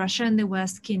in Russia and the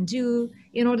West can do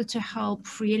in order to help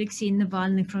free Alexei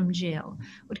Navalny from jail?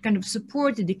 What kind of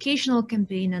support, educational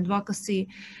campaign, advocacy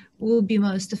will be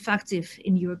most effective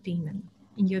in your opinion?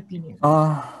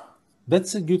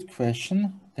 That's a good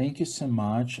question. Thank you so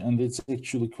much. And it's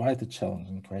actually quite a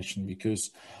challenging question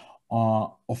because,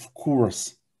 of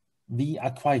course, we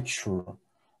are quite sure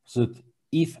that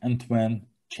if and when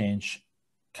change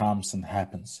comes and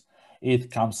happens,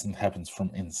 it comes and happens from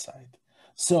inside.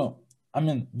 So, I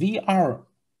mean, we are,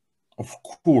 of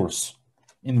course,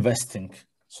 investing,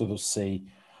 so to say,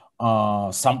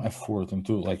 some effort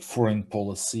into like foreign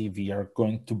policy. We are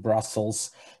going to Brussels.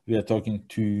 We are talking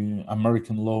to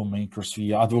American lawmakers.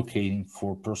 We are advocating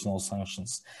for personal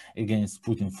sanctions against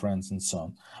Putin friends and so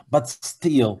on. But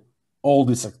still, all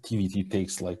this activity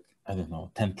takes like, I don't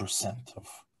know, 10%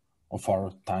 of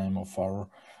our time, of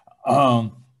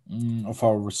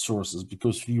our resources,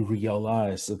 because we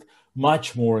realize that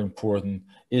much more important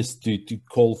is to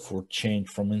call for change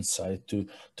from inside, to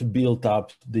build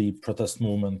up the protest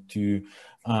movement, to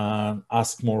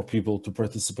ask more people to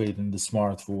participate in the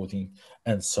smart voting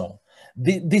and so on.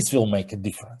 This will make a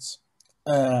difference.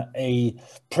 A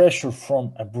pressure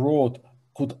from abroad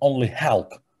could only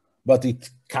help, but it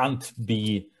can't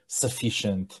be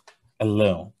sufficient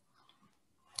alone.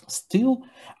 Still,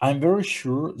 I'm very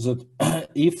sure that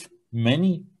if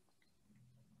many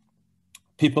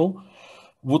people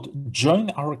would join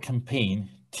our campaign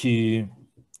to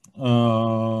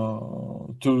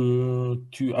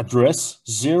address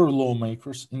their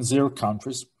lawmakers in their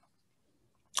countries,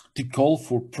 to call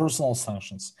for personal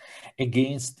sanctions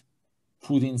against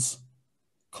Putin's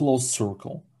close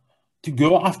circle, to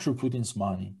go after Putin's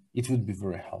money, it would be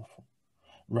very helpful.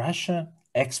 Russia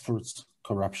exports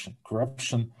corruption.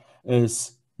 Corruption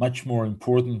is much more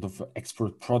important of an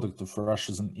export product of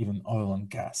Russia than even oil and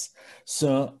gas.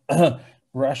 So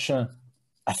Russia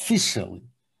officially,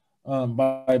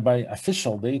 by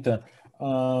official data,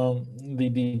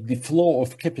 the flow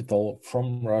of capital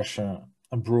from Russia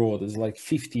abroad is like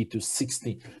 50 to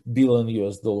 60 billion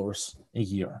US dollars a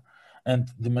year. And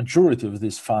the majority of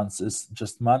these funds is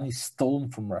just money stolen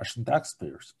from Russian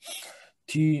taxpayers.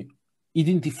 To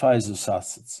identify those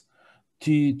assets,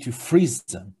 to freeze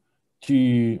them,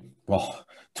 to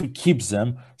keep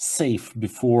them safe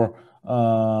before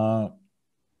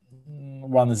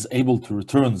one is able to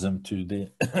return them to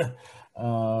the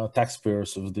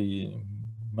taxpayers of the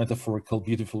metaphorical,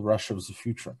 beautiful Russia of the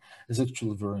future is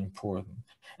actually very important.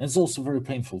 And it's also very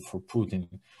painful for Putin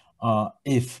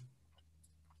if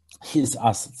his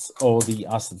assets or the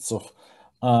assets of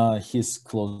his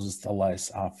closest allies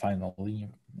are finally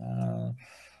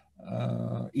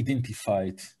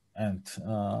identified and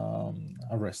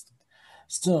arrested.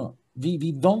 So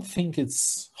we don't think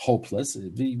it's hopeless.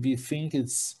 We think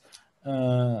it's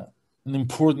an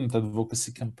important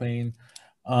advocacy campaign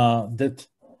that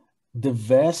the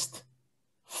West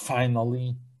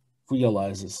finally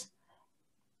realizes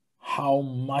how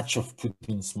much of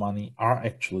Putin's money are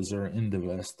actually there in the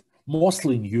West,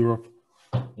 mostly in Europe,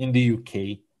 in the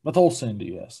UK, but also in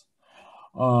the US.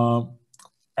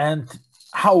 And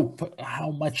how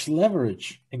much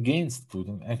leverage against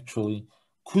Putin actually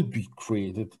could be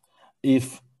created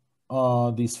if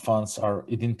these funds are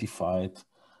identified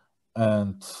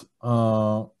and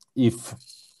if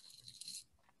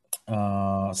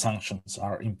sanctions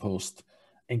are imposed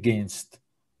against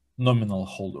nominal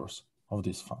holders of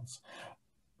these funds.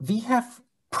 We have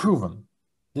proven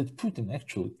that Putin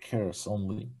actually cares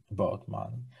only about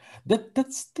money.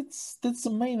 That's the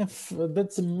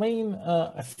main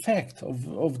effect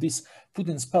of this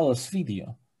Putin's Palace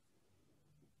video.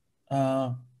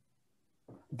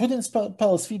 Putin's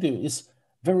Palace video is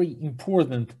very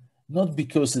important, not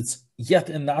because it's yet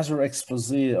another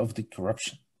expose of the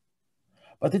corruption,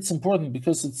 but it's important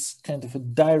because it's kind of a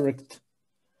direct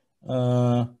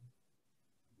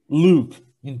look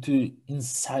into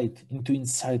inside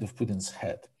of Putin's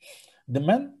head. The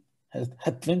man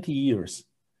had 20 years.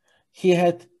 He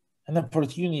had an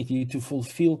opportunity to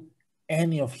fulfill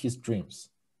any of his dreams.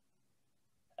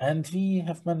 And we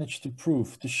have managed to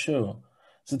show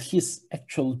that his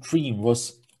actual dream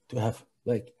was to have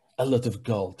like a lot of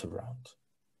gold around.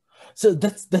 So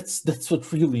that's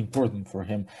what's really important for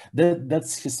him.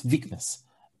 That's his weakness.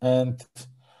 And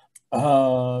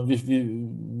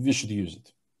we should use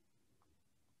it.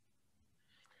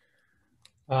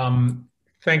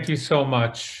 Thank you so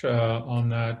much. On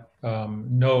that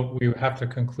note, we have to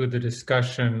conclude the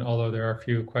discussion, although there are a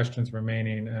few questions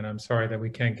remaining, and I'm sorry that we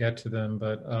can't get to them,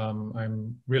 but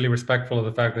I'm really respectful of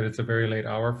the fact that it's a very late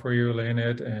hour for you,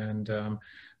 Leonid, and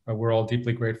we're all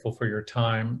deeply grateful for your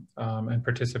time and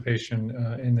participation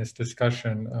in this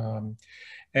discussion.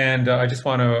 And I just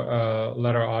want to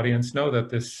let our audience know that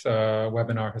this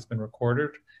webinar has been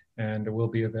recorded and will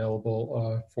be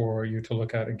available for you to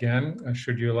look at again,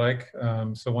 should you like.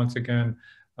 So once again,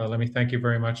 let me thank you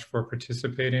very much for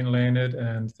participating, Leonid,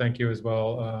 and thank you as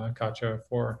well, Katja,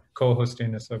 for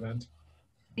co-hosting this event.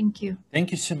 Thank you.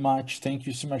 Thank you so much. Thank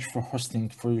you so much for hosting,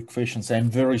 for your questions. I'm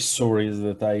very sorry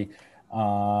that I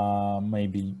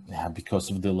maybe because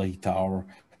of the late hour,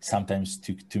 sometimes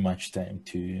took too much time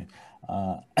to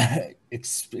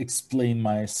explain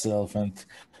myself, and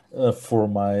for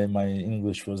my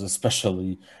English was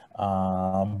especially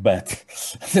bad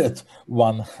at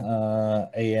 1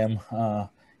 a.m.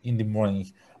 In the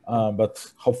morning,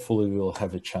 but hopefully we'll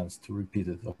have a chance to repeat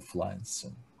it offline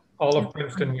soon. All of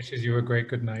Princeton wishes you a great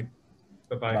good night.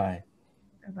 Bye-bye. Bye.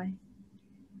 Bye-bye.